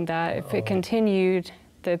beginning that if it continued,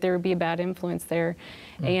 that there would be a bad influence there.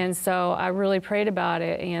 And so I really prayed about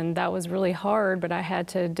it, and that was really hard, but I had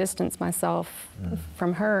to distance myself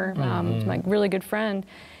from her, like really good friend.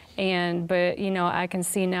 But, you know, I can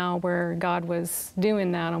see now where God was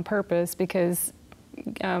doing that on purpose, because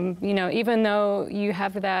you know, even though you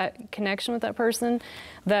have that connection with that person,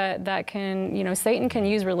 that can, you know, Satan can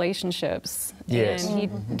use relationships. Yes. And he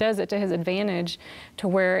does it to his advantage, to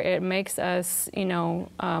where it makes us, you know,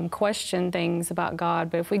 question things about God.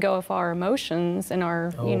 But if we go with our emotions and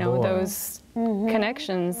our, you know, those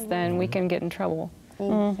connections, then we can get in trouble.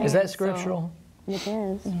 Is that scriptural? It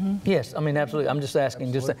is. Yes, I mean, absolutely. I'm just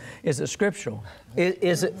asking, is it scriptural?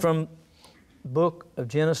 Is it from book of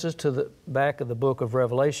Genesis to the back of the book of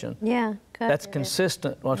Revelation? Yeah, That's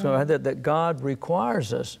consistent. That God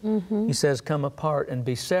requires us. He says, come apart and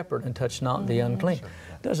be separate and touch not the unclean.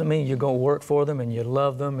 Doesn't mean you're going to work for them and you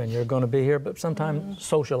love them and you're going to be here, but sometimes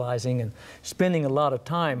socializing and spending a lot of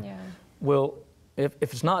time will, if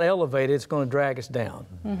it's not elevated, it's going to drag us down.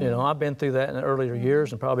 You know, I've been through that in the earlier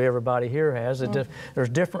years, and probably everybody here has. There's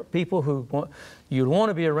different people who you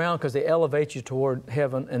want to be around because they elevate you toward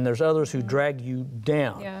heaven, and there's others who drag you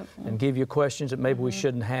down and give you questions that maybe we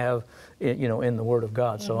shouldn't have, you know, in the Word of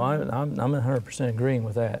God. So I'm 100% agreeing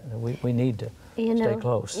with that. We need to stay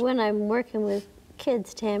close. When I'm working with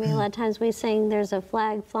kids, Tammy, a lot of times we sing, there's a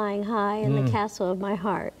flag flying high in the castle of my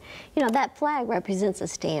heart. You know, that flag represents a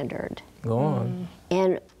standard. Go on.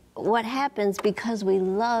 And what happens because we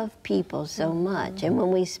love people so much, and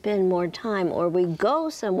when we spend more time or we go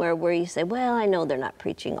somewhere where you say, well, I know they're not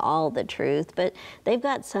preaching all the truth, but they've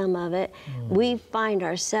got some of it, we find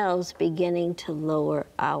ourselves beginning to lower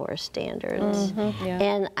our standards.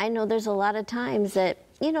 And I know there's a lot of times that,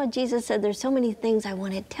 you know, Jesus said, there's so many things I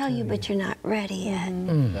want to tell you, but you're not ready yet.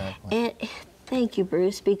 And thank you,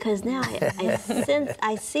 Bruce, because now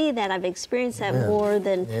I see that. I've experienced that more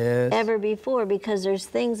than ever before, because there's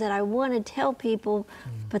things that I want to tell people,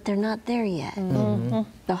 but they're not there yet.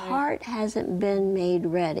 The heart hasn't been made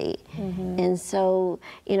ready. And so,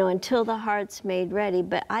 you know, until the heart's made ready,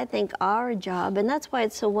 but I think our job, and that's why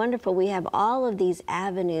it's so wonderful, we have all of these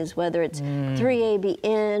avenues, whether it's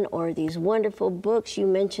 3ABN or these wonderful books, you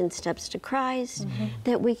mentioned Steps to Christ,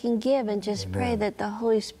 that we can give and just pray that the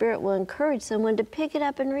Holy Spirit will encourage someone to pick it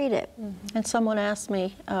up and read it. And someone asked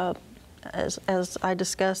me, as I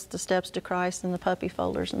discussed the Steps to Christ and the puppy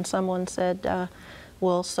folders, and someone said,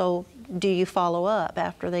 well, so do you follow up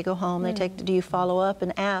after they go home? They do you follow up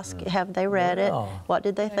and ask, have they read it? What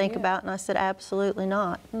did they think about? And I said, absolutely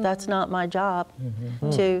not. That's not my job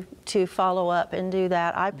to follow up and do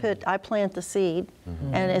that. I plant the seed,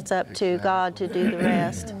 and it's up to God to do the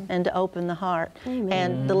rest and to open the heart.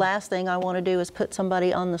 And the last thing I want to do is put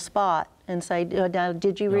somebody on the spot and say,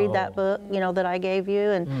 did you read that book, you know, that I gave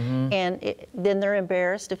you? And then they're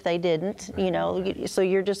embarrassed if they didn't, you know. So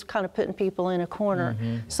you're just kind of putting people in a corner.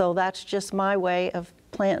 So that's just my way of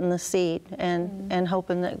planting the seed and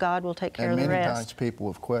hoping that God will take care of the rest. And many times people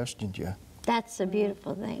have questioned you. That's a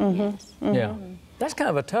beautiful thing, yes. Yeah. That's kind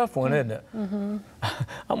of a tough one, isn't it?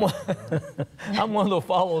 I'm one of the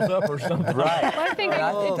follows-up or something. Right. Well, I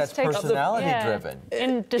think that's personality-driven.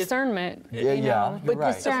 And discernment. But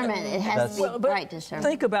right. Discernment, it has to be right discernment.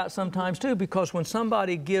 Think about sometimes, too, because when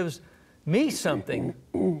somebody gives me something,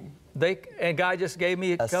 a guy just gave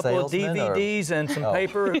me a couple of DVDs and some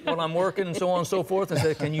paper while I'm working and so on and so forth, and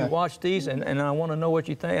said, can you watch these? And I want to know what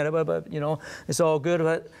you think. You know, it's all good.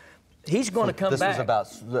 But he's going to come back.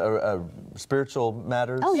 This was about spiritual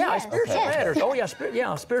matters? Oh, yeah, yes. spiritual matters. Oh,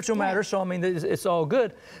 yeah, spiritual matters. So, I mean, it's all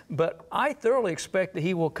good. But I thoroughly expect that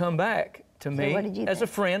he will come back to me as a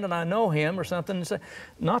friend, and I know him or something, and say,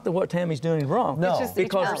 not that what Tammy's doing is wrong. No.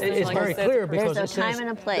 Because it's very clear, because there's it a time says and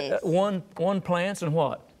a place. One plants and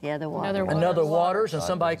what? The other waters. Another waters, and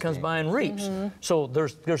somebody comes by and reaps. So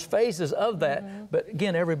there's phases of that, but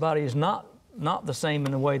again, everybody is not the same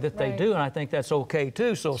in the way that they do, and I think that's okay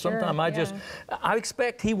too. So sometimes I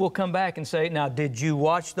expect he will come back and say, now, did you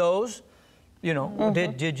watch those? You know,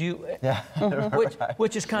 did you? Yeah.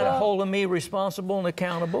 Which is kind of holding me responsible and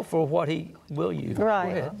accountable for what he will use.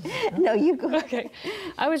 Right. No, you go. Okay.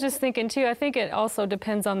 I was just thinking too, I think it also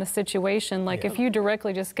depends on the situation. Like if you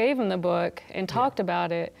directly just gave him the book and talked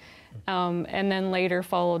about it, and then later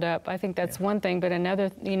followed up, I think that's one thing. But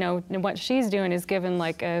another, you know, what she's doing is given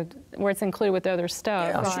like where it's included with other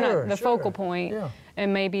stuff. It's not the focal point.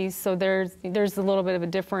 And maybe so there's a little bit of a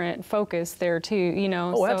different focus there too, you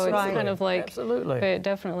know. Oh, so absolutely. it's kind of like, absolutely. But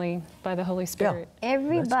definitely by the Holy Spirit.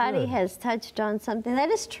 Everybody has touched on something that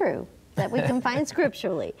is true, that we can find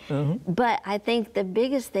scripturally. But I think the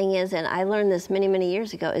biggest thing is, and I learned this many, many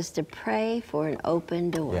years ago, is to pray for an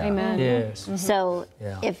open door. Amen. Yes. So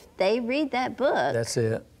if they read that book, That's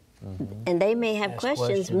it. and they may have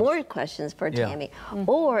more questions for Tammy.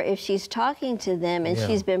 Or if she's talking to them and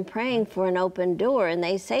she's been praying for an open door and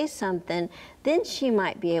they say something, then she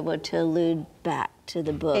might be able to allude back to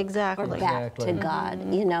the book or back to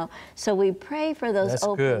God, you know. So we pray for those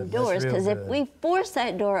open doors, because if we force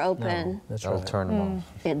that door open, that'll turn them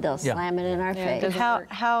off. They'll slam it in our face.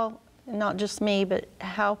 How, not just me, but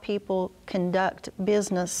how people conduct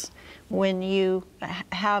business when you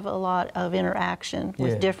have a lot of interaction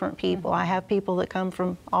with different people. I have people that come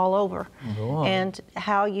from all over. And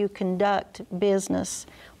how you conduct business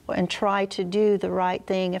and try to do the right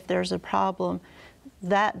thing if there's a problem,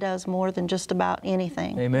 that does more than just about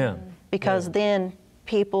anything. Amen. Because then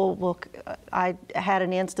people will, I had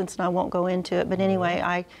an instance, and I won't go into it, but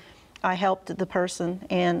anyway, I helped the person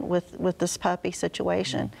and with this puppy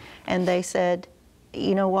situation, and they said,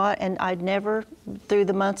 you know what, and I'd never, through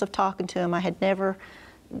the months of talking to them, I had never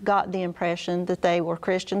got the impression that they were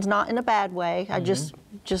Christians, not in a bad way. I just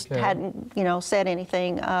hadn't, you know, said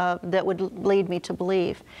anything that would lead me to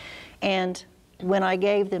believe. And when I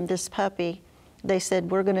gave them this puppy, they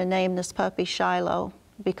said, we're going to name this puppy Shiloh,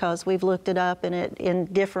 because we've looked it up, and it, in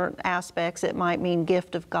different aspects, it might mean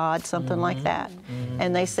gift of God, something like that.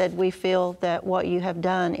 And they said, we feel that what you have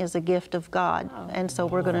done is a gift of God, and so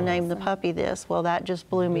we're going to name the puppy this. Well, that just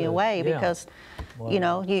blew me away, because, you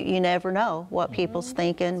know, you never know what people's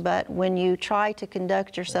thinking, but when you try to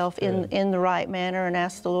conduct yourself in the right manner and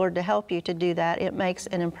ask the Lord to help you to do that, it makes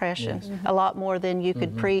an impression, a lot more than you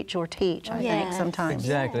could preach or teach, I think, sometimes.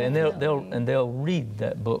 Exactly, and they'll read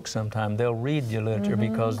that book sometime. They'll read your literature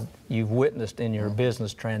because you've witnessed in your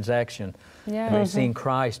business transaction, and they've seen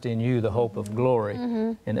Christ in you, the hope of glory,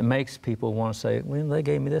 and it makes people want to say, well, they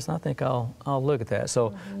gave me this, and I think I'll look at that.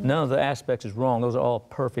 So none of the aspects is wrong. Those are all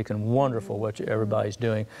perfect and wonderful, what everybody's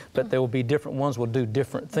doing, but there will be different ones will do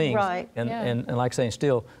different things, and like saying,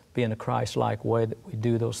 still be in a Christ-like way that we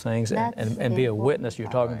do those things, and be a witness you're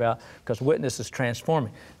talking about, because witness is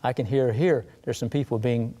transforming. I can hear here, there's some people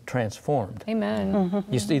being transformed. Amen.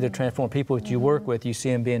 You see the transformed people that you work with, you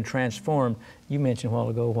see them being transformed. You mentioned a while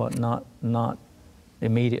ago, what, not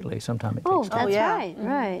immediately, sometimes it takes time. That's right,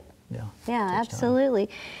 right. Yeah, absolutely.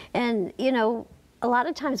 And, you know, a lot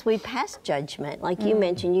of times we pass judgment. Like you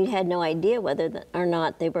mentioned, you had no idea whether or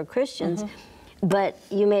not they were Christians, but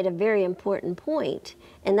you made a very important point.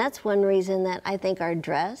 And that's one reason that I think our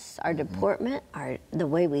dress, our deportment, the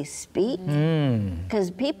way we speak,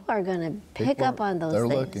 because people are going to pick up on those things.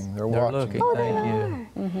 They're looking, they're watching. Oh, they are.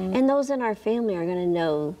 And those in our family are going to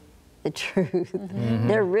know the truth.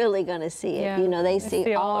 They're really going to see it. You know, they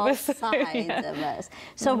see all sides of us.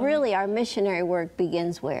 So really, our missionary work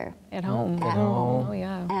begins where? At home. At home. Oh,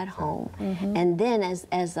 yeah. At home. And then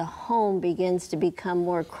as the home begins to become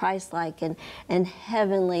more Christ-like and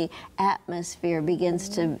heavenly atmosphere begins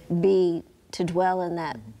to dwell in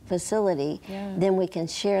that facility, then we can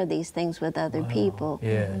share these things with other people.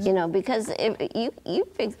 You know, because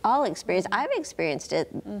you've all experienced, I've experienced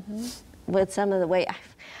it with some of the way,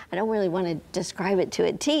 I don't really want to describe it to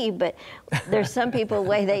a T, but there's some people, the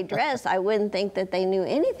way they dress, I wouldn't think that they knew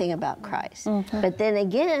anything about Christ. But then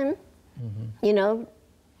again, you know,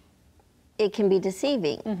 it can be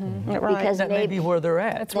deceiving. Because that may be where they're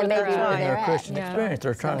at. That's where they're at. In their Christian experience.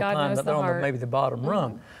 They're trying to climb up on maybe the bottom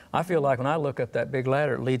rung. I feel like when I look up that big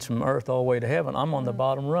ladder, it leads from earth all the way to heaven, I'm on the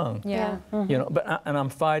bottom rung. You know, but and I'm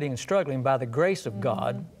fighting and struggling by the grace of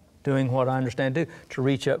God, doing what I understand to do, to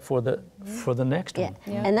reach up for the next one.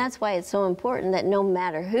 And that's why it's so important that no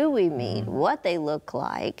matter who we meet, what they look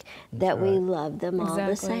like, that we love them all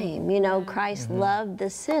the same. You know, Christ loved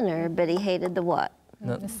the sinner, but he hated the what?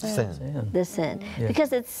 The sin. The sin.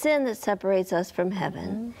 Because it's sin that separates us from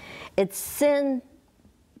heaven. It's sin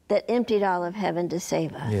that emptied all of heaven to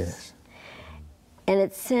save us. And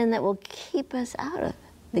it's sin that will keep us out of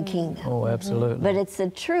the kingdom. Oh, absolutely. But it's the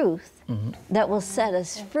truth that will set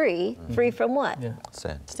us free. Free from what?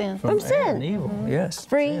 Sin. From sin. And evil, yes.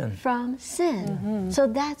 Free from sin. So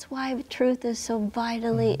that's why truth is so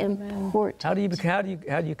vitally important. How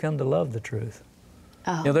do you come to love the truth?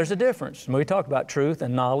 You know, there's a difference. When we talk about truth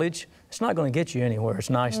and knowledge, it's not going to get you anywhere. It's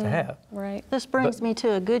nice to have. Right. This brings me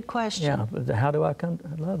to a good question. Yeah, but how do I come to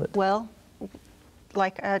love it? Well,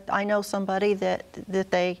 like I know somebody that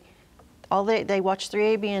they watch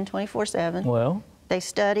 3ABN 24/7. Well, they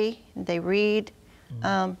study, they read,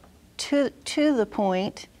 to the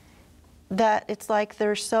point that it's like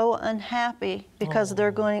they're so unhappy because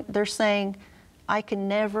they're saying, I can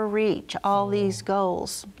never reach all these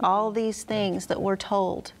goals, all these things that we're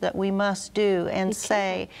told that we must do and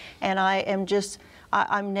say, and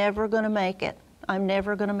I'm never going to make it. I'm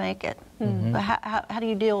never going to make it. But how do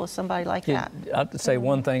you deal with somebody like that? I'd say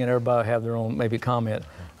one thing, and everybody have their own maybe comment.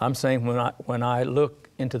 I'm saying when I look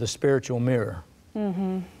into the spiritual mirror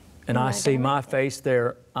and I see my face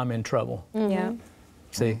there, I'm in trouble.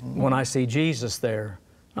 See, when I see Jesus there,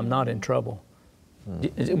 I'm not in trouble.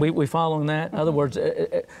 We following that? In other words,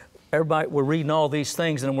 everybody, we're reading all these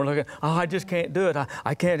things and we're looking, oh, I just can't do it.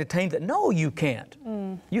 I can't attain that. No, you can't.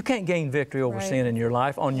 You can't gain victory over sin in your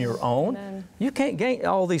life on your own. Amen. You can't gain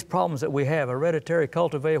all these problems that we have, hereditary,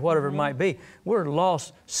 cultivated, whatever it might be. We're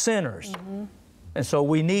lost sinners. And so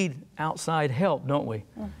we need outside help, don't we?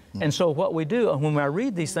 And so what we do, when I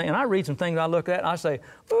read these things, and I read some things I look at, and I say,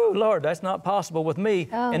 oh, Lord, that's not possible with me.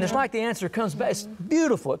 And it's like the answer comes back. It's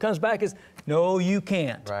beautiful. It comes back as, no, you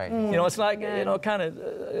can't. Right. You know, it's like, you know, kind of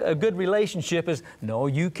a good relationship is, no,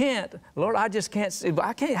 you can't. Lord, I just can't see.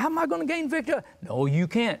 I can't. How am I going to gain victory? No, you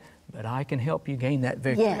can't. But I can help you gain that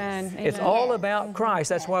victory. Yes. Amen. It's all about Christ.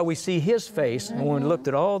 That's why we see His face. And when we looked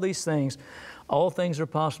at all these things, all things are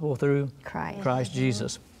possible through Christ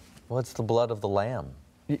Jesus. Well, it's the blood of the Lamb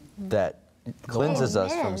that cleanses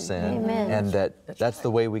us from sin, and that's the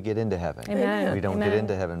way we get into heaven. Amen. We don't get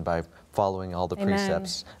into heaven by following all the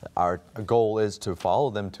precepts. Our goal is to follow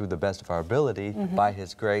them to the best of our ability by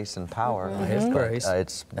His grace and power. By His grace,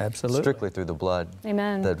 it's absolutely strictly through the blood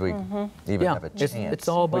that we even have a chance. It's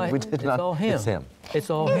all by it's all Him. It's Him. It's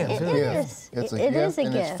all Him. It's a gift. It's a gift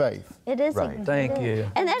and it's faith. It is a Right. gift. Thank you.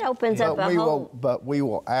 And that opens up a whole... But we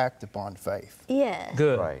will act upon faith. Yeah.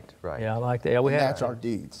 Good. Right. Yeah, I like that. Yeah, we And have. that's our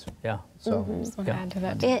deeds. Yeah. So We'll add to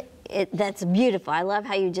that too. That's beautiful. I love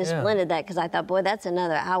how you just blended that, because I thought, boy, that's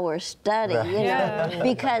another hour study, you know,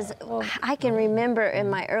 because I can remember in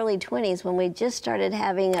my early 20s when we just started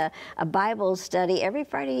having a Bible study every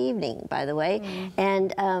Friday evening, by the way,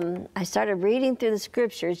 and I started reading through the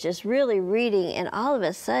scriptures, just really reading, and all of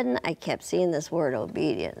a sudden I kept seeing this word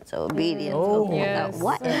obedience, obedience, obedience. Yes.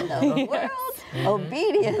 What in the world?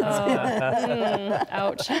 Obedience.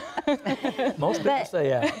 Ouch. Most people say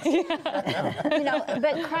that. You know,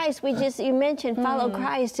 but Christ, you mentioned follow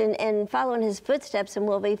Christ and follow in His footsteps and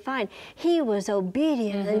we'll be fine. He was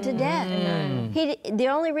obedient unto death. The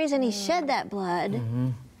only reason He shed that blood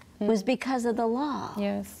was because of the law.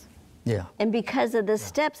 Yes. Yeah. And because of the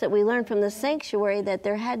steps that we learned from the sanctuary, that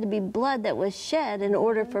there had to be blood that was shed in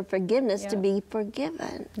order for forgiveness to be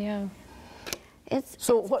forgiven. Yeah.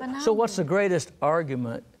 So what's the greatest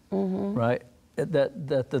argument, right,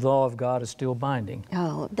 that the law of God is still binding?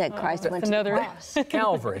 Oh, that Christ went to the cross.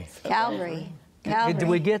 Calvary. Calvary. Did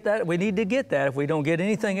we get that? We need to get that if we don't get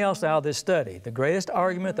anything else out of this study. The greatest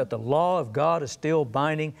argument that the law of God is still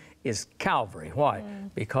binding is Calvary. Why?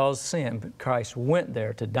 Because sin, Christ went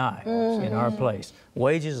there to die in our place.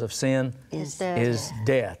 Wages of sin is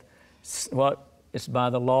death. What? It's by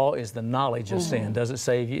the law is the knowledge of sin. Does it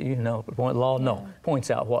save you? You know, the law? No.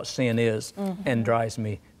 Points out what sin is and drives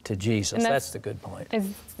me to Jesus. And that's the good point. It's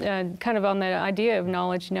kind of on the idea of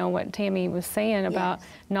knowledge, you know, what Tammy was saying about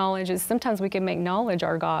knowledge is sometimes we can make knowledge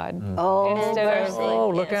our God.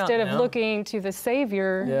 Instead of looking to the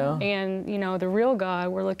Savior and, you know, the real God,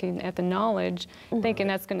 we're looking at the knowledge, thinking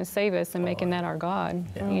that's going to save us and making that our God,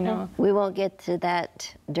 you know. We won't get to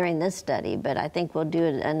that during this study, but I think we'll do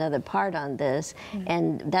another part on this,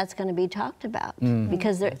 and that's going to be talked about,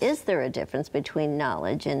 because is there a difference between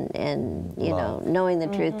knowledge and you know, knowing the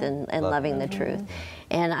truth and loving the truth?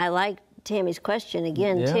 And I like Tammy's question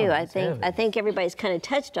again too. I think everybody's kind of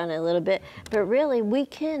touched on it a little bit, but really we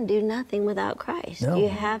can do nothing without Christ. You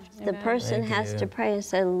have the person has to pray and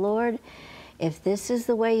say, Lord, if this is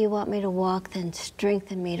the way you want me to walk, then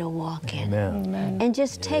strengthen me to walk in. And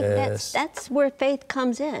just take that's where faith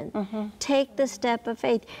comes in. Take the step of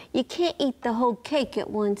faith. You can't eat the whole cake at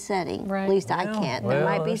one setting. At least I can't. There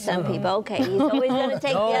might be some people. Okay, he's always going to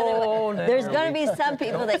take the other one. There's going to be some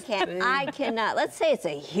people that can't. I cannot. Let's say it's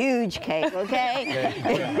a huge cake, okay?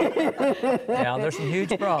 Yeah, there's some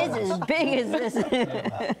huge problems. It's as big as this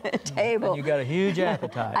table. And you got a huge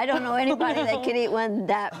appetite. I don't know anybody that can eat one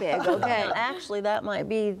that big, okay? Actually, that might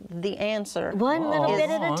be the answer. One little bit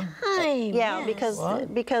at a time. Yeah,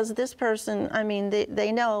 because this person, I mean,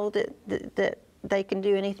 they know that they can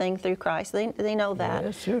do anything through Christ. They know that.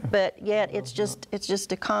 Yeah, sure. But yet it's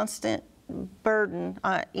just a constant burden.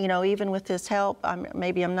 You know, even with this help,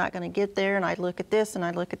 maybe I'm not going to get there, and I look at this and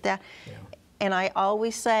I look at that, and I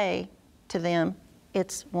always say to them,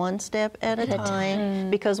 it's one step at a time,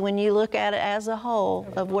 because when you look at it as a whole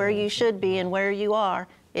of where you should be and where you are,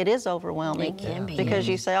 it is overwhelming. It can be. Because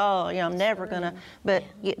you say, oh, you know, I'm never going to, but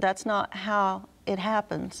that's not how it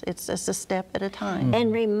happens. It's just a step at a time.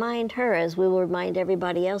 And remind her, as we will remind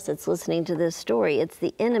everybody else that's listening to this story, it's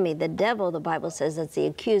the enemy, the devil, the Bible says, that's the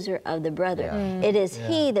accuser of the brother. It is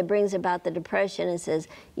he that brings about the depression and says,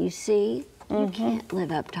 you see, you can't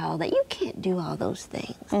live up to all that. You can't do all those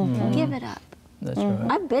things. Give it up. That's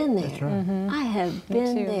right. I've been there. That's right. I have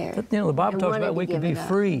been there. But, you know, the Bible talks wanted about we to can give be it up.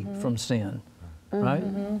 free from sin, right?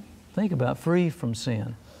 Think about free from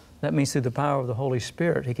sin. That means through the power of the Holy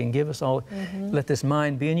Spirit, He can give us all, let this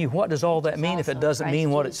mind be in you. What does all that mean if it doesn't mean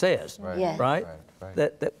what it says? Yes. Right?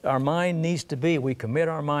 That our mind needs to be, we commit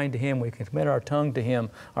our mind to Him, we can commit our tongue to Him,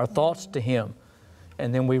 our thoughts to Him.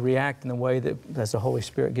 and then we react in the way that the Holy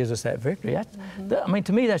Spirit gives us that victory. I mean,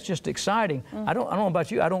 to me, that's just exciting. I don't know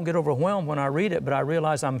about you. I don't get overwhelmed when I read it, but I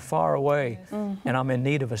realize I'm far away and I'm in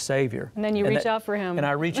need of a Savior. And then you reach out for Him. And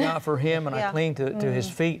I reach out for Him, and I cling to His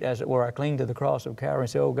feet, as it were. I cling to the cross of Calvary and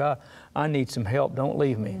say, oh, God, I need some help. Don't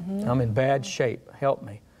leave me. I'm in bad shape. Help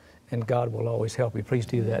me. And God will always help you. Please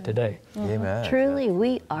do that today. Amen. Truly,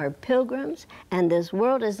 we are pilgrims, and this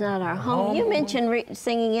world is not our home. You mentioned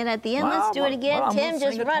singing it at the end. Let's do it again. Tim,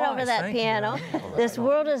 just run over that piano. This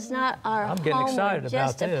world is not our home. I'm getting excited We're about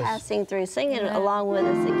just a this. passing through. Sing it along with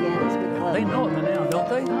us again as we close. They know it by now, don't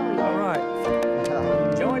they? All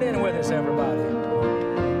right. Join in with us, everybody.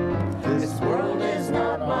 This world is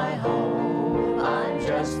not my home. I'm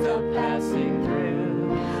just a passing through.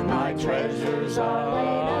 My treasures are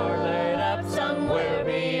laid up somewhere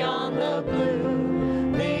beyond the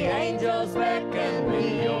blue. The angels beckon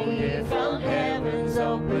me from heaven's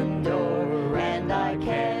open door, and I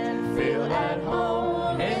can't feel at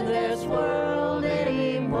home in this world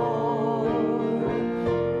anymore.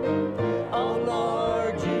 Oh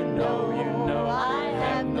Lord, you know I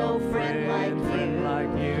have no friend like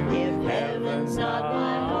you. If heaven's not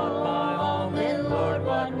my home, then Lord,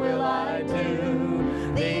 what will I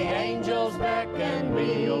do? The angels beckon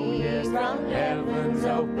me from heaven's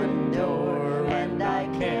open door, and I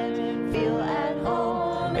can't feel at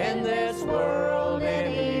home in this world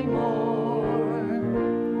anymore.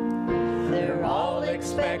 They're all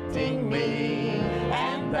expecting me,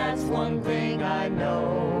 and that's one thing I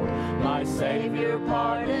know. My Savior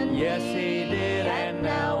pardoned, yes He did, and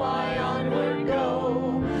now I onward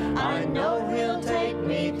go. I know He'll take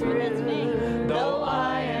me through, though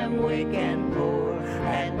I am weak and poor,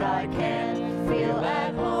 and I can't feel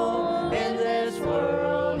at home in this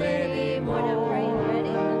world anymore.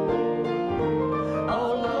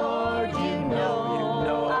 Oh Lord, you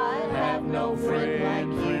know I have no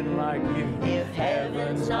friend like you. If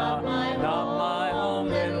heaven's not my home,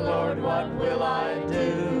 then Lord, what will I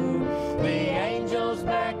do? The angels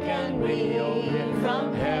beckon me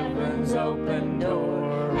from heaven's open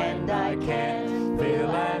door, and I can't feel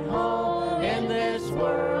at home in this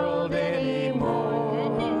world anymore.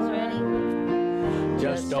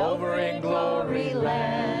 Just over in glory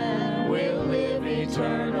land, we'll live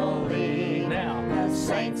eternally. Now, the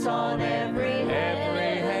saints on every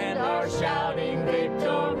hand are shouting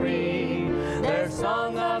victory. Their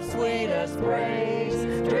song of sweetest praise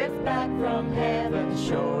drift back from heaven's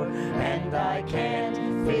shore, and I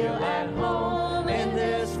can't feel at home in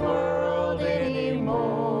this world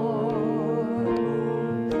anymore.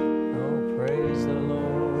 Oh, praise the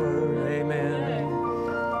Lord. Amen.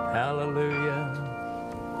 Hallelujah.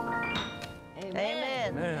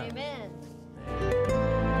 Amen. Amen. Amen.